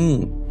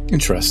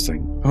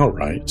 Interesting. All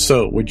right.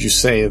 So would you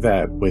say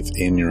that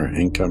within your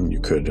income you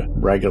could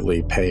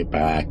regularly pay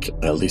back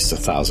at least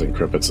 1,000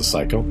 Cribbits a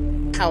cycle?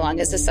 How long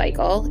is a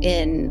cycle?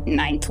 In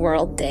Ninth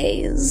World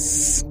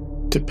days.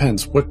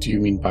 Depends. What do you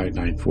mean by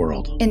Ninth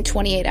World? In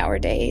 28-hour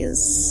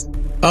days.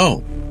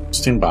 Oh,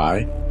 stand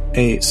by.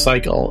 A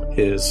cycle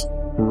is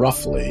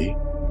roughly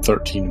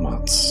 13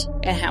 months.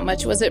 And how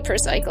much was it per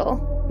cycle?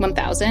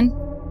 1,000?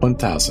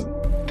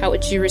 1,000. How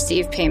would you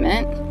receive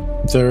payment?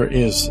 There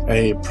is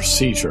a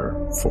procedure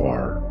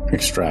for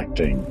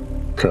extracting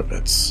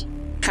Cribbits.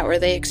 How are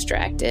they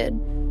extracted?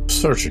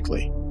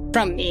 Surgically.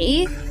 From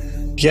me?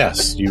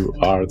 Yes, you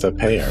are the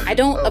payer. I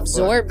don't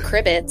absorb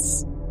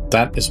Cribbits.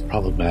 That is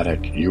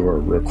problematic. You are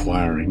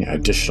requiring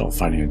additional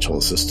financial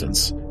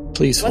assistance.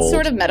 Please hold. What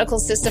sort of medical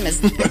system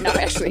is... No,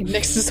 actually,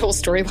 Nyx's whole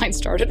storyline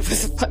started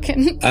with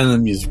fucking... And the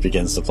music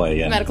begins to play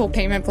again. Medical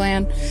payment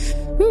plan.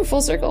 Ooh,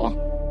 full circle.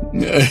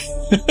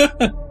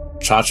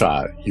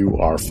 Cha-Cha, you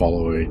are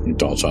following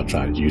Doll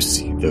Cha-Cha. You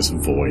see this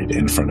void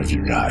in front of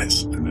you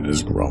guys, and it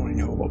is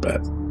growing a little bit.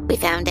 We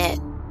found it.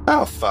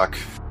 Oh, fuck.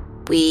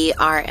 We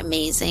are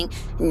amazing.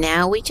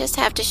 Now we just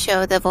have to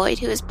show the void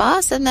who is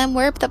boss, and then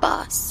we're the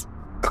boss.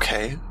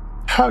 Okay.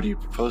 How do you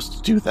propose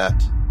to do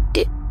that?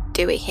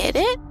 Do we hit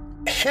it?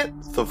 Hit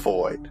the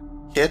void.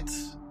 Hit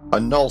a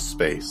null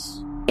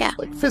space. Yeah.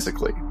 Like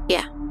physically.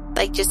 Yeah.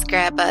 Like just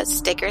grab a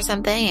stick or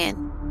something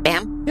and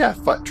Bam. Yeah,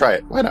 try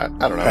it. Why not?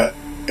 I don't know.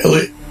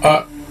 Illy,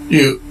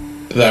 you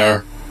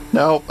there?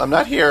 No, I'm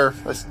not here.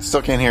 I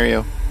still can't hear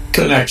you.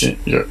 Connection,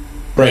 you're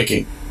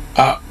breaking.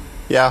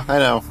 Yeah, I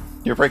know.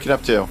 You're breaking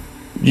up too.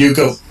 You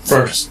go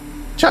first.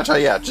 Cha-Cha,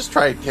 yeah, just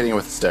try hitting it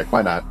with a stick.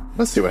 Why not?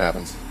 Let's see what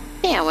happens.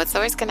 Yeah, what's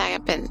always gonna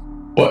happen?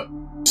 What?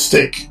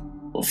 Stick.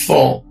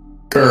 Full.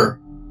 Gur.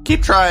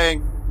 Keep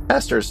trying.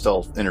 Esther's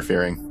still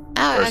interfering.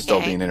 Oh, Or okay.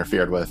 still being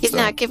interfered with. He's so.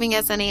 not giving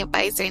us any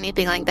advice or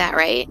anything like that,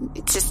 right?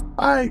 It's just...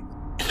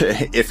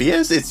 If he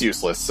is, it's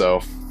useless,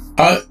 so...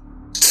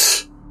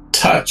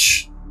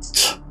 Touch.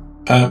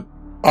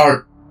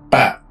 Art.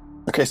 Bat.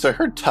 Okay, so I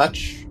heard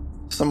touch.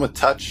 Some with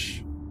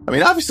touch. I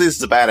mean, obviously this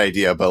is a bad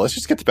idea, but let's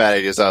just get the bad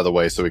ideas out of the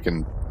way so we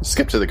can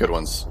skip to the good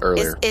ones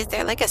earlier. Is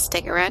there like a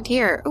stick around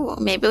here? Ooh,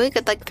 maybe we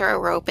could like throw a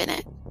rope in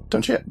it.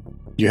 Don't you?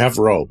 You have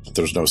rope.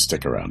 There's no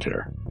stick around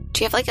here.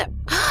 Do you have like a...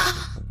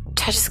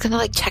 Trash is gonna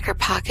like check her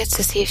pockets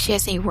to see if she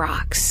has any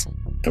rocks.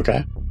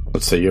 Okay.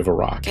 Let's say you have a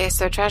rock. Okay,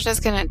 so Trash is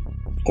gonna...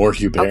 Or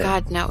Hubert. Oh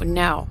god, no.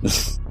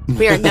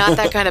 We are not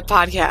that kind of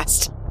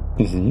podcast.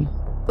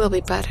 Mm-hmm. We'll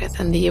be better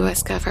than the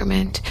U.S.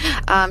 government.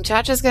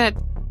 Chacha's gonna...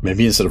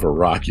 Maybe instead of a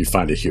rock, you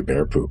find a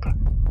Hubert poop.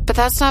 But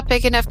that's not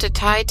big enough to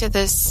tie to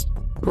this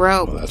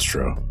rope. Oh, that's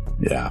true.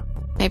 Yeah.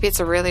 Maybe it's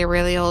a really,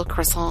 really old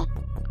croissant.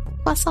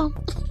 Croissant.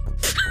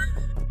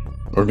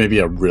 Or maybe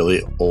a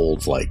really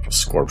old, like,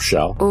 scorp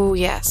shell. Ooh,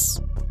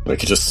 yes.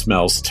 Like, it just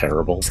smells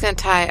terrible. It's gonna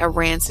tie a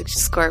rancid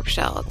scorp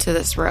shell to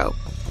this rope.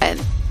 And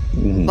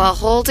Mm. while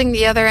holding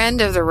the other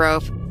end of the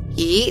rope,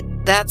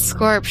 yeet that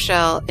scorp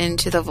shell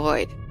into the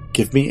void.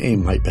 Give me a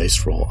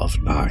might-based roll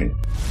of 9.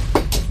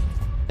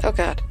 Oh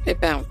god,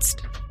 it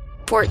bounced.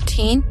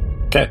 14?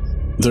 Okay.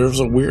 There's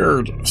a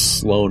weird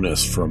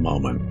slowness for a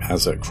moment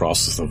as it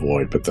crosses the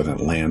void, but then it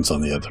lands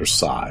on the other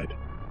side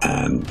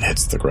and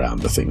hits the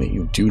ground. The thing that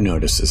you do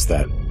notice is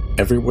that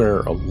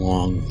everywhere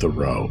along the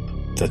rope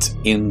that's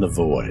in the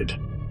void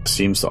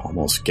seems to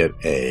almost get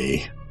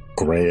a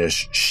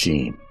grayish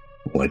sheen,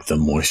 like the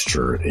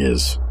moisture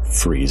is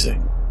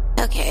freezing.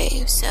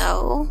 Okay,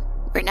 so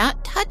we're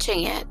not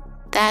touching it.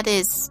 That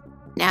is...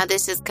 Now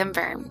this is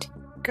confirmed.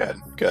 Good.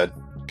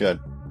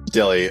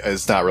 Dilly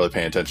is not really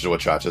paying attention to what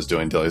Chacha's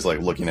doing. Dilly's like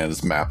looking at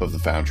his map of the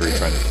foundry,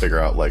 trying to figure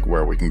out like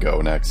where we can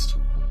go next.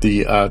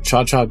 The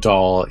Cha-Cha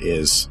doll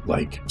is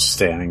like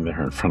standing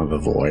there in front of the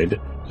void,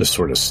 just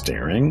sort of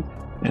staring,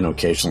 and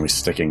occasionally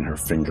sticking her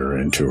finger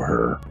into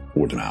her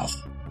wood mouth.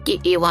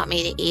 You want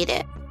me to eat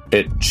it?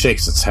 It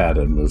shakes its head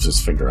and moves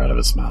its finger out of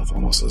its mouth,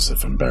 almost as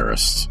if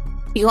embarrassed.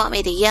 You want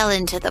me to yell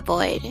into the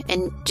void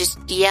and just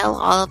yell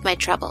all of my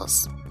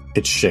troubles?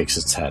 It shakes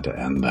its head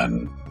and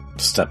then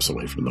steps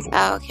away from the void.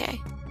 Oh,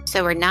 okay.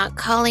 So we're not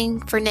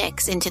calling for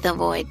Nyx into the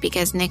void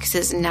because Nyx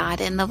is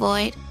not in the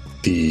void?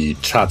 The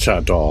Cha-Cha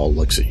doll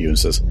looks at you and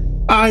says,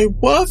 "I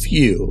love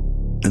you!"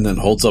 and then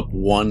holds up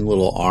one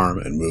little arm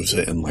and moves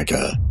it in like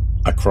a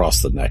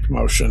across the neck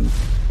motion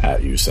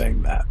at you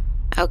saying that.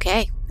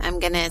 Okay, I'm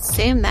gonna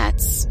assume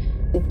that's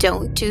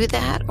don't do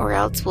that or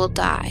else we'll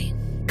die.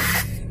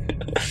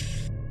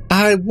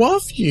 I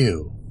love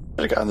you!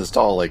 I got on this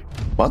doll like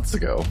months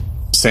ago.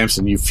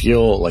 Samson, you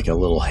feel like a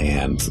little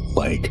hand,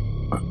 like,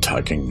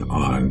 tugging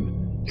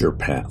on your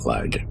pant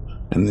leg.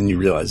 And then you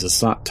realize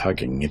it's not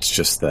tugging, it's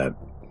just that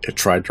it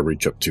tried to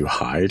reach up too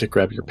high to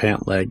grab your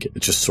pant leg.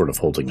 It's just sort of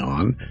holding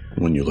on.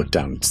 And when you look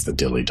down, it's the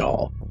Dilly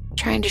doll.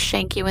 Trying to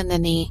shank you in the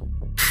knee.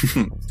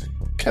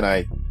 Can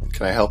I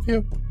help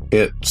you?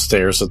 It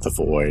stares at the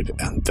void,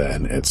 and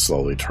then it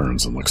slowly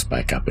turns and looks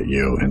back up at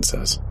you and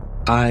says,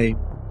 I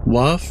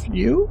love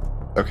you?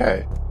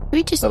 Okay. We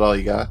Is just... that all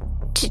you got?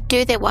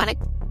 Do they want to...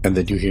 And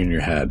then you hear in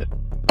your head,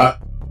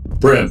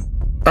 Brim,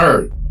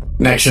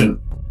 connection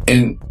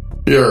in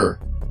your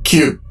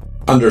cube.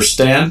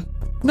 Understand?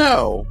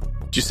 No.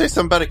 Did you say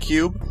something about a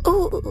cube?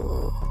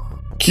 Ooh.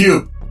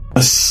 Cube.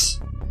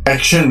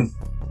 Action.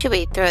 Should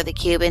we throw the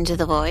cube into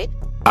the void?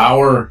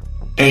 Our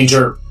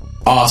danger.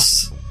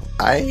 Us.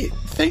 I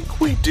think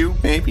we do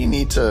maybe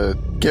need to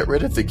get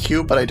rid of the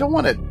cube, but I don't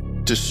want to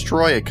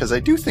destroy it because I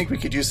do think we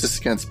could use this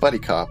against Buddy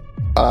Cop.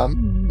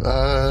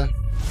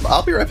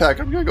 I'll be right back.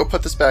 I'm going to go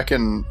put this back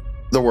in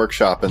the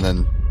workshop and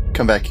then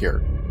come back here.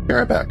 Be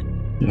right back.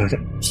 Okay.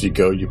 So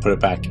you put it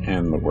back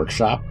in the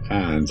workshop,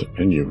 and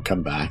you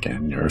come back,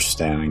 and you're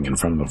standing in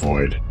front of the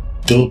void.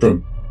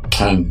 Dilbrim,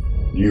 can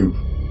you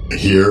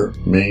hear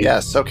me?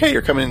 Yes. Okay,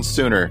 you're coming in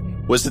sooner.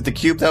 Was it the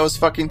cube that was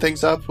fucking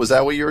things up? Was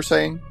that what you were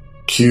saying?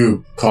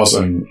 Cube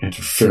causing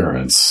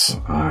interference.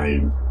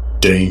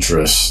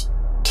 Dangerous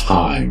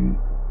time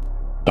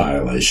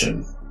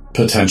dilation.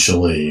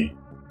 Potentially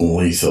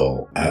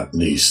lethal, at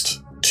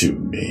least to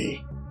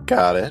me.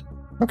 Got it.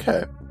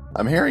 Okay.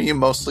 I'm hearing you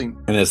mostly...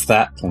 And it's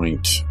that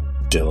point,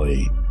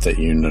 Dilly, that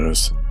you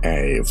notice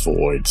a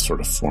void sort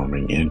of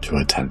forming into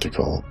a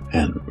tentacle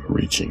and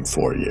reaching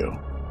for you.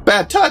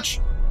 Bad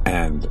touch!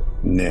 And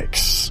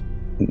Nyx,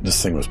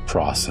 this thing was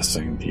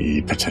processing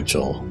the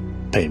potential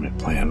payment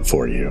plan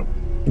for you.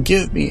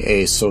 Give me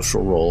a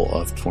social roll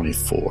of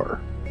 24.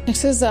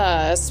 This is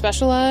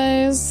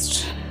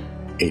specialized.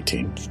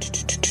 18.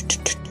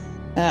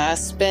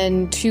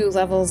 Spend 2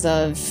 levels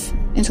of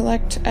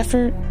intellect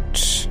effort.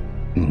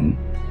 Mm-hmm.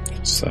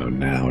 So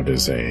now it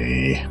is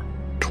a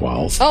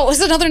 12. Oh,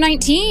 it's another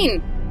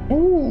 19.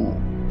 Ooh.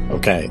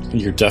 Okay,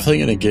 you're definitely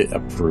going to get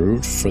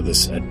approved for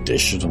this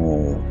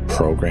additional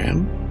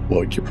program.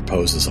 What you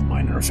propose is a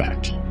minor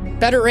effect.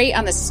 Better rate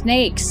on the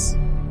snakes.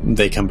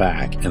 They come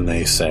back and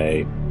they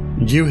say,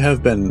 you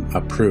have been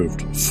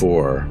approved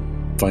for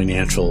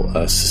financial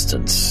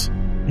assistance.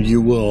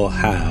 You will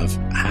have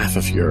half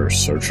of your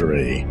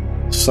surgery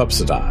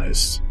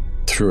subsidized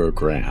through a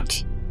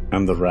grant,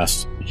 and the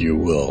rest you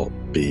will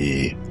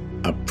be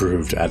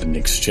approved at an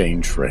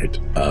exchange rate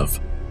of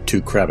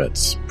 2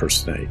 credits per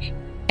snake.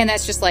 And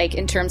that's just like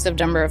in terms of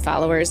number of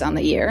followers on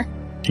the year?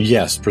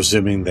 Yes,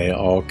 presuming they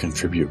all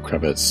contribute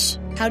credits.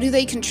 How do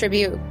they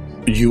contribute?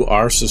 You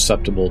are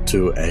susceptible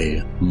to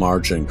a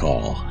margin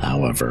call,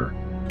 however,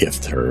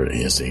 if there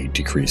is a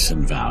decrease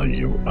in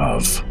value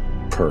of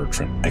per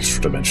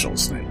extra-dimensional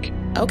snake.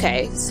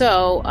 Okay,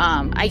 so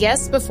I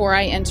guess before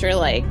I enter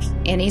like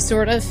any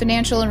sort of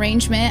financial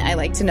arrangement, I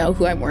like to know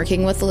who I'm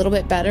working with a little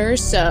bit better.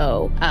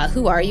 So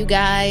who are you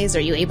guys?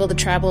 Are you able to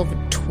travel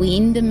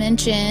between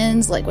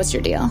dimensions? Like, what's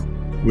your deal?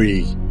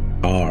 We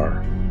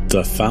are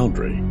the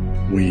Foundry.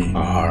 We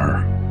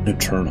are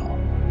eternal.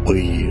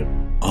 We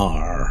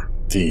are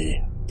the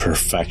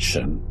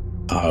perfection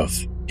of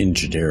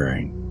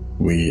engineering.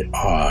 We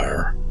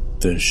are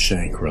the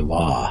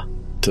Shangri-La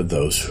to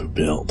those who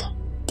build.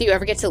 Do you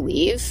ever get to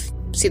leave?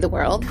 See the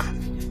world?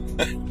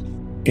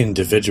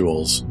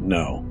 Individuals,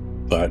 no,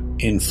 but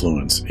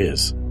influence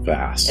is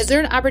vast. Is there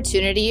an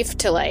opportunity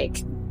to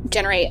like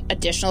generate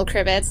additional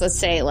credits, let's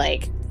say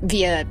like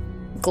via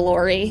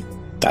glory?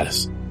 That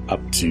is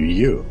up to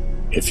you.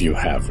 If you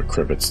have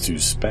credits to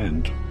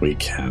spend, we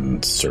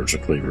can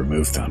surgically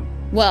remove them.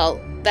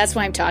 Well, that's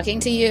why I'm talking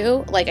to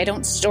you. Like, I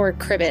don't store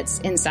credits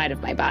inside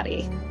of my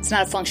body. It's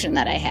not a function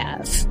that I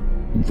have.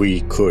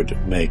 We could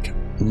make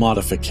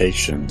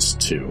modifications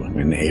to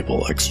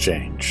enable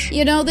exchange.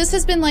 You know, this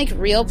has been like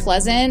real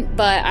pleasant,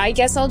 but I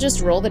guess I'll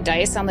just roll the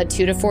dice on the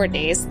 2 to 4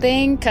 days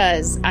thing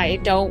because I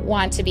don't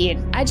want to be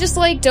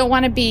don't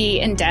want to be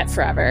in debt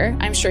forever.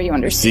 I'm sure you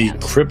understand.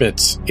 The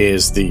Cribbits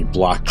is the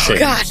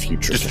blockchain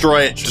future.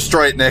 Destroy it,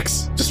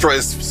 Nyx. Destroy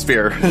this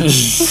sphere.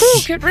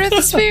 Get rid of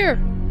the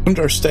sphere.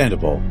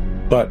 Understandable,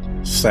 but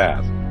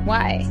sad.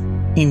 Why?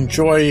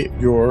 Enjoy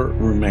your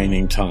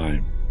remaining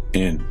time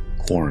in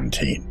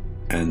quarantine.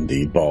 And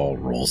the ball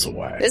rolls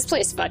away. This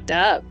place fucked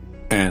up.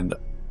 And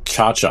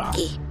Cha-Cha,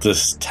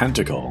 this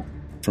tentacle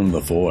from the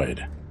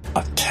void,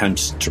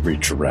 attempts to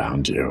reach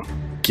around you.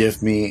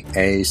 Give me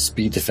a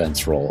speed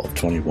defense roll of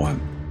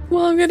 21.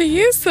 Well, I'm going to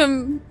use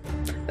some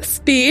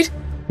speed.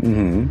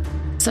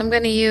 Mm-hmm. So I'm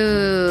going to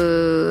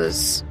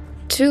use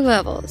 2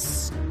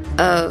 levels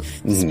of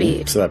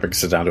speed. So that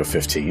brings it down to a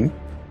 15.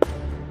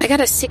 I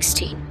got a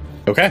 16.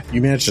 Okay.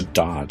 You manage to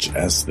dodge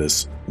as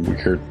this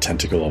weird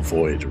tentacle of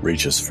void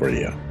reaches for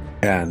you.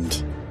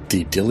 And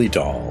the dilly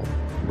doll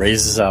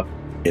raises up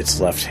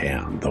its left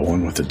hand, the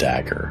one with the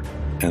dagger,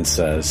 and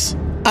says,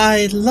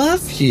 I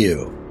love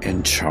you,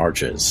 and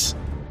charges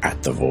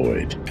at the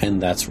void. And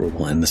that's where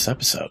we'll end this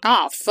episode.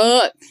 Oh,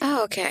 fuck.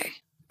 Oh, okay.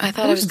 I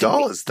thought Whose it was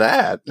doll is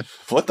that?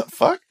 What the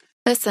fuck?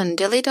 Listen,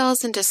 Dilly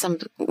Doll's into some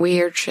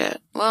weird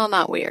shit. Well,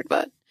 not weird,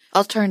 but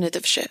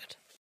alternative shit.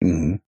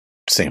 Mm-hmm.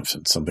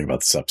 Samson, something about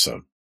this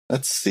episode.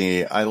 Let's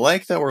see. I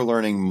like that we're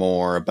learning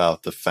more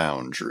about the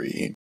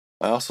Foundry.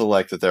 I also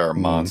like that there are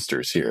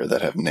monsters here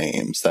that have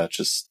names. That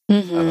just, I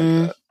like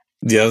that.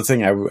 The other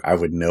thing I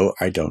would note,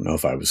 I don't know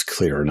if I was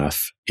clear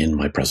enough in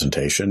my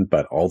presentation,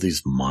 but all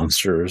these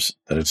monsters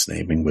that it's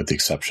naming, with the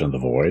exception of the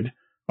Void,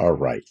 are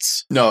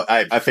rights. No,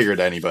 I figured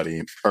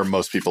anybody, or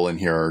most people in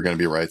here are going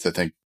to be rights. I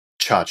think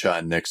Cha-Cha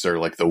and Nyx are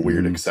like the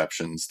weird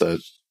exceptions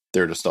that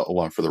they're just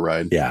along for the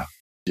ride. Yeah.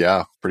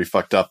 Yeah, pretty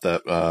fucked up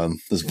that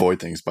this Void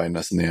thing's biting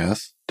us in the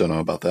ass. Don't know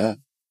about that.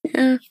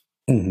 Yeah.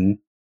 Mm-hmm.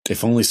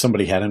 If only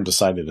somebody hadn't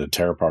decided to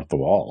tear apart the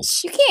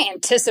walls. You can't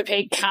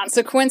anticipate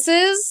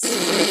consequences.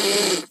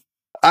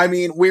 I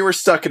mean, we were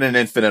stuck in an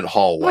infinite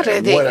hallway. What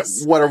are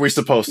these? What are we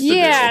supposed to do?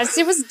 Yes,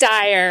 it was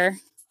dire.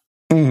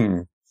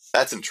 Mm-hmm.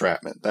 That's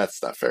entrapment.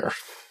 That's not fair.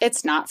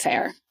 It's not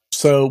fair.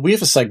 So we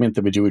have a segment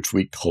that we do each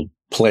week called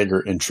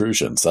Plaguer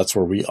Intrusions. That's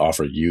where we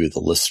offer you,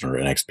 the listener,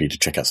 an XP to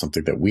check out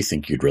something that we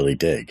think you'd really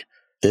dig.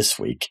 This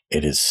week,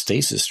 it is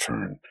Stace's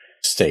turn.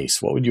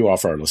 Stace, what would you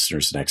offer our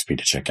listeners an XP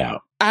to check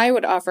out? I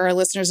would offer our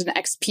listeners an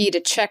XP to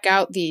check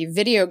out the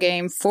video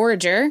game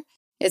Forager.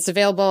 It's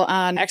available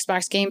on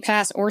Xbox Game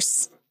Pass or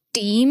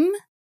Steam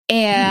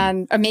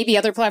and maybe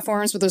other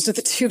platforms, but those are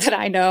the 2 that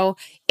I know.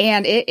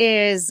 And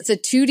it's a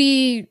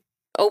 2D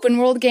open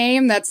world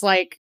game that's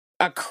like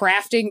a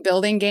crafting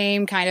building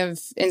game, kind of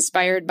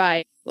inspired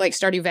by like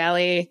Stardew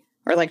Valley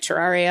or like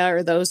Terraria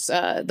or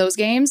those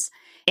games.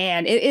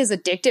 And it is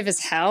addictive as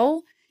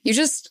hell.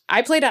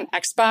 I played on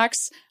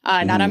Xbox,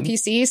 not on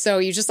PC. So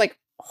you just like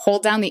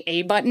hold down the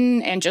A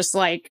button and just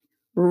like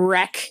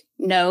wreck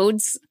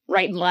nodes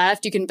right and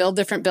left. You can build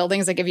different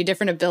buildings that give you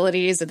different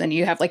abilities. And then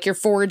you have like your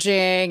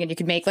forging, and you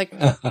can make like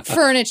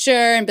furniture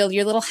and build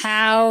your little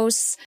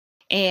house.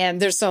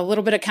 And there's a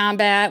little bit of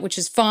combat, which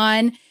is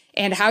fun.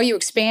 And how you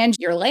expand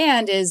your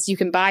land is you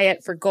can buy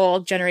it for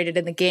gold generated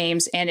in the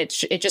games. And it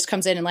just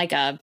comes in like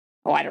I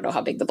don't know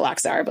how big the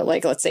blocks are, but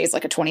like, let's say it's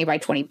like a 20 by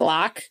 20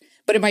 block.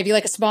 But it might be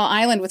like a small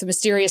island with a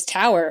mysterious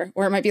tower,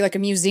 or it might be like a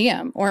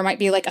museum, or it might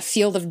be like a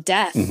field of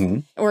death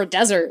or a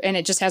desert. And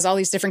it just has all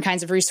these different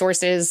kinds of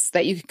resources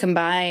that you can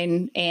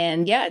combine.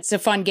 And yeah, it's a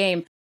fun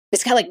game.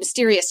 It's got like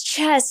mysterious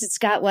chests. It's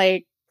got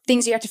like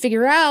things you have to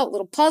figure out,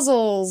 little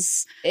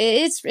puzzles.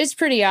 It's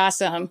pretty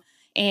awesome.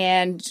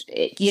 And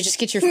you just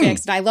get your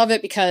fix. And I love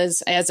it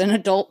because as an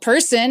adult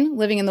person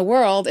living in the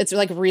world, it's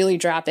like really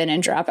drop in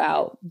and drop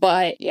out.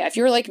 But yeah, if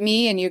you're like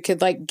me and you could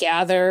like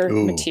gather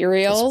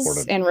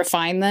materials and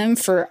refine them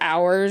for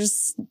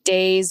hours,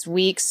 days,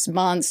 weeks,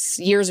 months,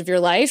 years of your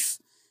life,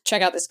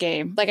 check out this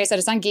game. Like I said,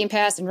 it's on Game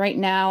Pass, and right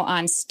now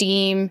on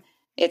Steam,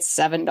 it's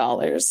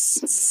 $7.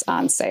 It's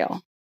on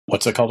sale.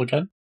 What's it called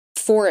again?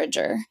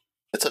 Forager.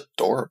 It's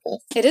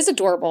adorable. It is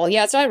adorable.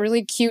 Yeah, it's got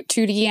really cute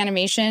 2D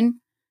animation.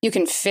 You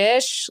can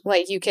fish,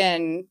 like you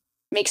can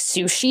make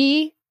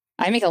sushi.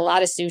 I make a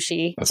lot of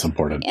sushi. That's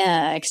important.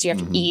 Because you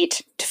have to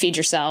eat to feed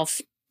yourself,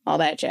 all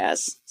that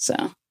jazz. So,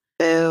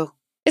 Boo.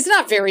 It's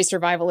not very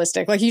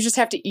survivalistic. Like you just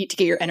have to eat to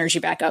get your energy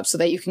back up so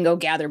that you can go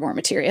gather more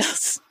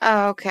materials.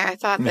 Oh, okay. I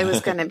thought it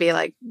was going to be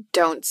like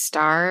Don't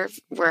Starve,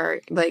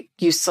 where like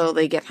you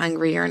slowly get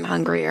hungrier and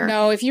hungrier.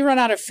 No, if you run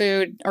out of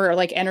food or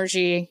like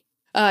energy,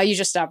 you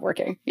just stop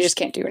working. You just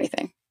can't do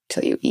anything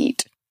till you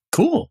eat.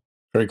 Cool.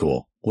 Very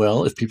cool.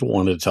 Well, if people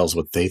wanted to tell us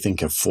what they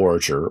think of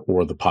Forager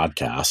or the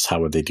podcast,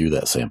 how would they do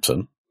that,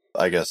 Samson?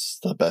 I guess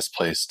the best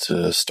place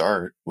to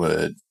start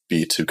would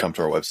be to come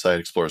to our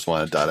website,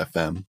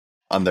 explorerswanted.fm.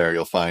 On there,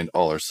 you'll find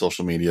all our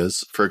social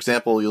medias. For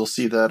example, you'll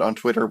see that on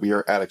Twitter, we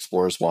are at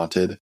Explorers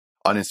Wanted.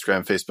 On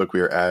Instagram, Facebook, we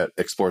are at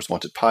Explorers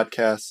Wanted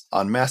Podcast.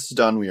 On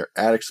Mastodon, we are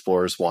at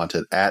Explorers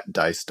Wanted at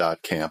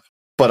dice.camp.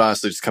 But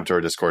honestly, just come to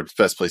our Discord. It's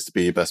the best place to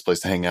be, best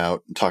place to hang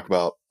out and talk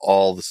about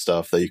all the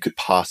stuff that you could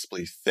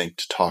possibly think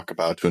to talk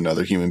about to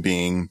another human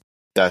being.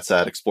 That's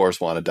at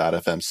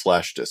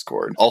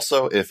explorerswanted.fm/Discord.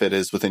 Also, if it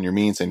is within your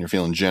means and you're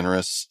feeling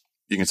generous,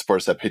 you can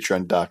support us at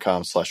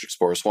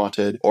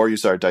patreon.com/explorerswanted, or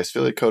use our Dice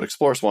affiliate code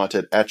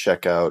explorerswanted at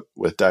checkout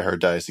with Die Hard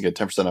Dice. You get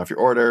 10% off your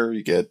order,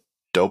 you get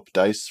dope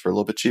dice for a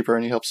little bit cheaper,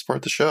 and you help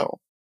support the show.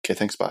 Okay,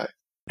 thanks, bye.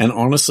 And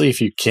honestly, if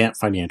you can't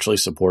financially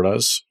support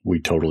us, we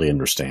totally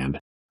understand.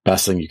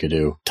 Best thing you could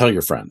do, tell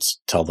your friends.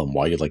 Tell them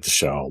why you like the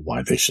show,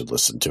 why they should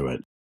listen to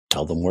it.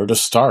 Tell them where to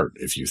start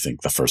if you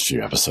think the first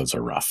few episodes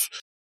are rough.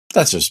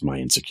 That's just my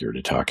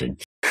insecurity talking.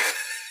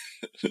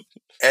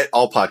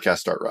 All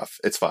podcasts start rough.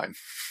 It's fine.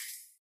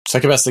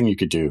 Second best thing you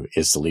could do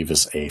is to leave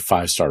us a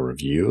 5-star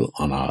review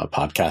on a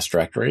podcast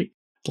directory,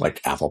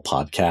 like Apple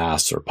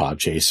Podcasts or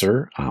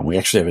Podchaser. We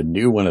actually have a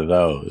new one of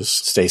those.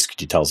 Stace,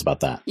 could you tell us about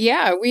that?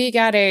 Yeah, we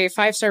got a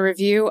 5-star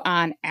review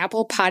on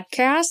Apple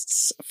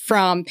Podcasts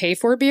from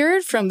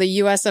Pay4Beard from the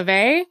US of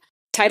A.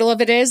 Title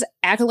of it is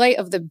Acolyte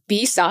of the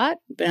BSOT,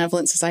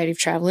 Benevolent Society of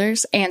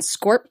Travelers, and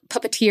Scorp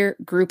Puppeteer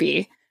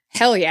Groupie.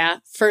 Hell yeah,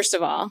 first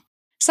of all.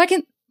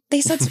 Second, they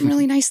said some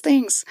really nice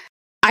things.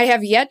 I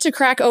have yet to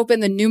crack open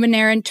the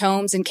Numenaran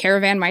tomes and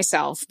caravan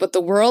myself, but the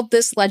world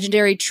this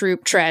legendary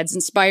troop treads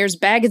inspires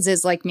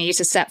Bagginses like me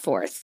to set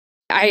forth.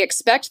 I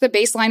expect the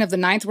baseline of the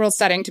Ninth World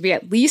setting to be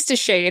at least a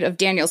shade of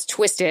Daniel's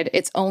Twisted,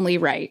 It's Only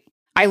Right.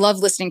 I love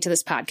listening to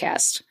this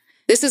podcast.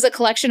 This is a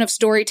collection of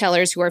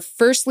storytellers who are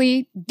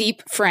firstly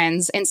deep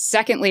friends, and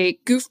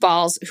secondly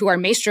goofballs who are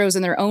maestros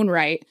in their own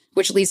right,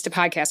 which leads to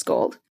podcast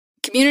gold.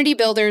 Community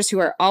builders who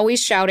are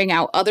always shouting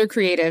out other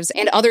creatives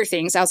and other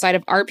things outside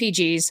of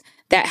RPGs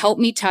that help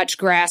me touch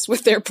grass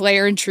with their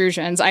player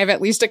intrusions. I have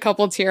at least a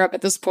couple tear up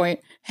at this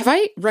point. Have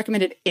I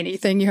recommended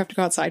anything you have to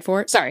go outside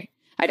for? Sorry,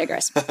 I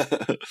digress.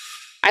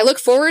 I look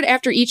forward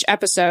after each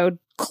episode,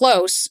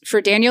 close, for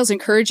Daniel's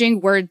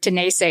encouraging word to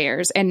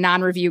naysayers and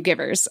non-review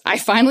givers. I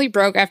finally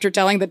broke after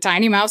telling the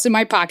tiny mouse in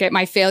my pocket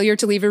my failure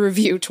to leave a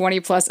review 20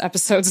 plus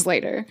episodes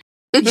later.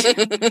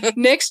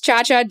 Nyx,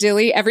 Cha-Cha,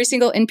 Dilly, every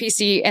single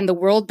NPC, and the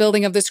world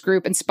building of this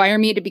group inspire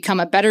me to become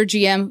a better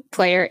GM,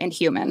 player, and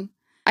human.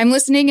 I'm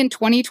listening in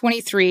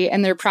 2023,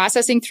 and their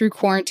processing through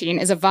quarantine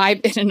is a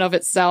vibe in and of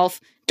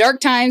itself. Dark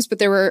times, but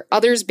there were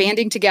others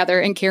banding together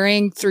and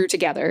carrying through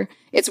together.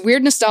 It's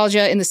weird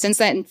nostalgia in the sense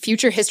that in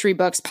future history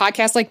books,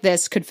 podcasts like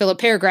this could fill a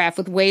paragraph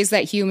with ways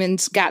that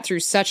humans got through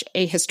such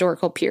a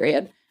historical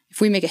period.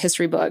 If we make a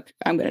history book,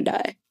 I'm going to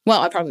die.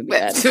 Well, I'll probably be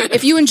dead.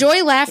 If you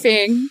enjoy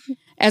laughing,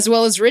 as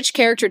well as rich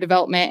character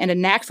development and a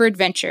knack for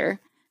adventure,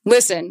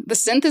 listen, the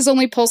synth is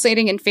only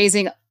pulsating and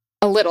phasing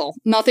a little.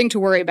 Nothing to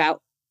worry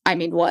about. I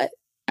mean, what?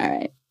 All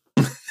right.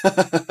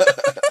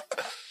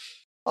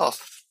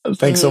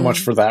 Thanks so much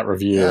for that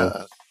review.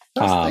 Yeah.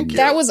 Thank you.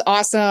 That was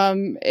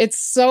awesome. It's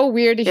so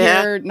weird to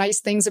hear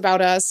nice things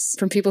about us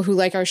from people who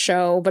like our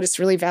show, but it's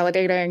really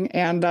validating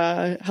and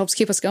helps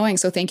keep us going.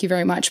 So thank you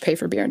very much,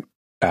 Pay4Beard.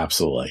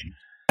 Absolutely.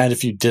 And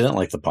if you didn't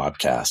like the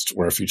podcast,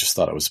 or if you just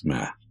thought it was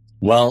meh,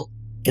 Well,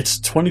 it's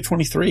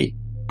 2023.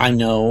 I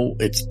know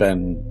it's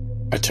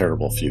been a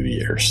terrible few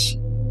years,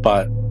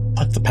 but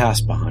put the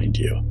past behind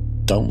you.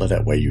 Don't let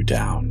it weigh you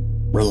down.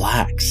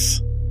 Relax.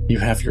 You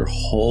have your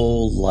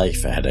whole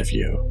life ahead of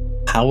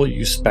you. How will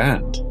you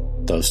spend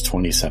those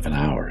 27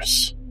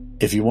 hours?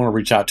 If you want to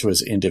reach out to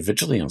us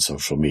individually on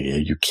social media,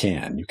 you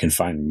can. You can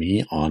find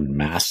me on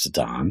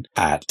Mastodon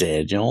at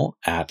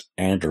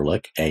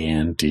Daniel@Anderlik,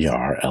 ANDRLIK.org.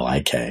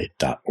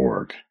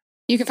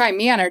 You can find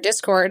me on our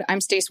Discord. I'm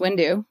Stace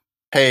Windu.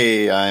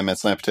 Hey, I'm at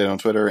Slam Potato on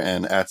Twitter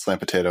and at Slam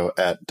Potato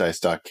at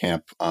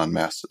Dice.camp on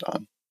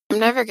Mastodon. I'm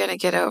never going to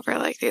get over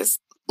like these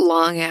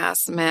long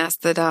ass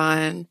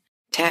Mastodon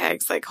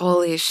tags. Like,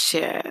 holy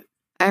shit.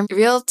 I'm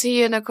Real to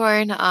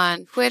Unicorn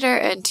on Twitter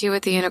and Tea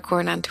with the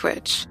Unicorn on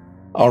Twitch.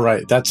 All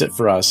right, that's it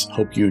for us.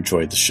 Hope you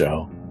enjoyed the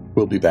show.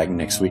 We'll be back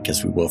next week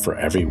as we will for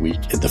every week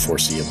in the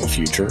foreseeable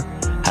future.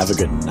 Have a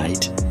good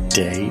night,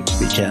 day,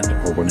 weekend,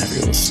 or whenever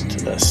you listen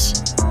to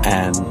this.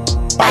 And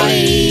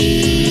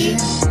bye!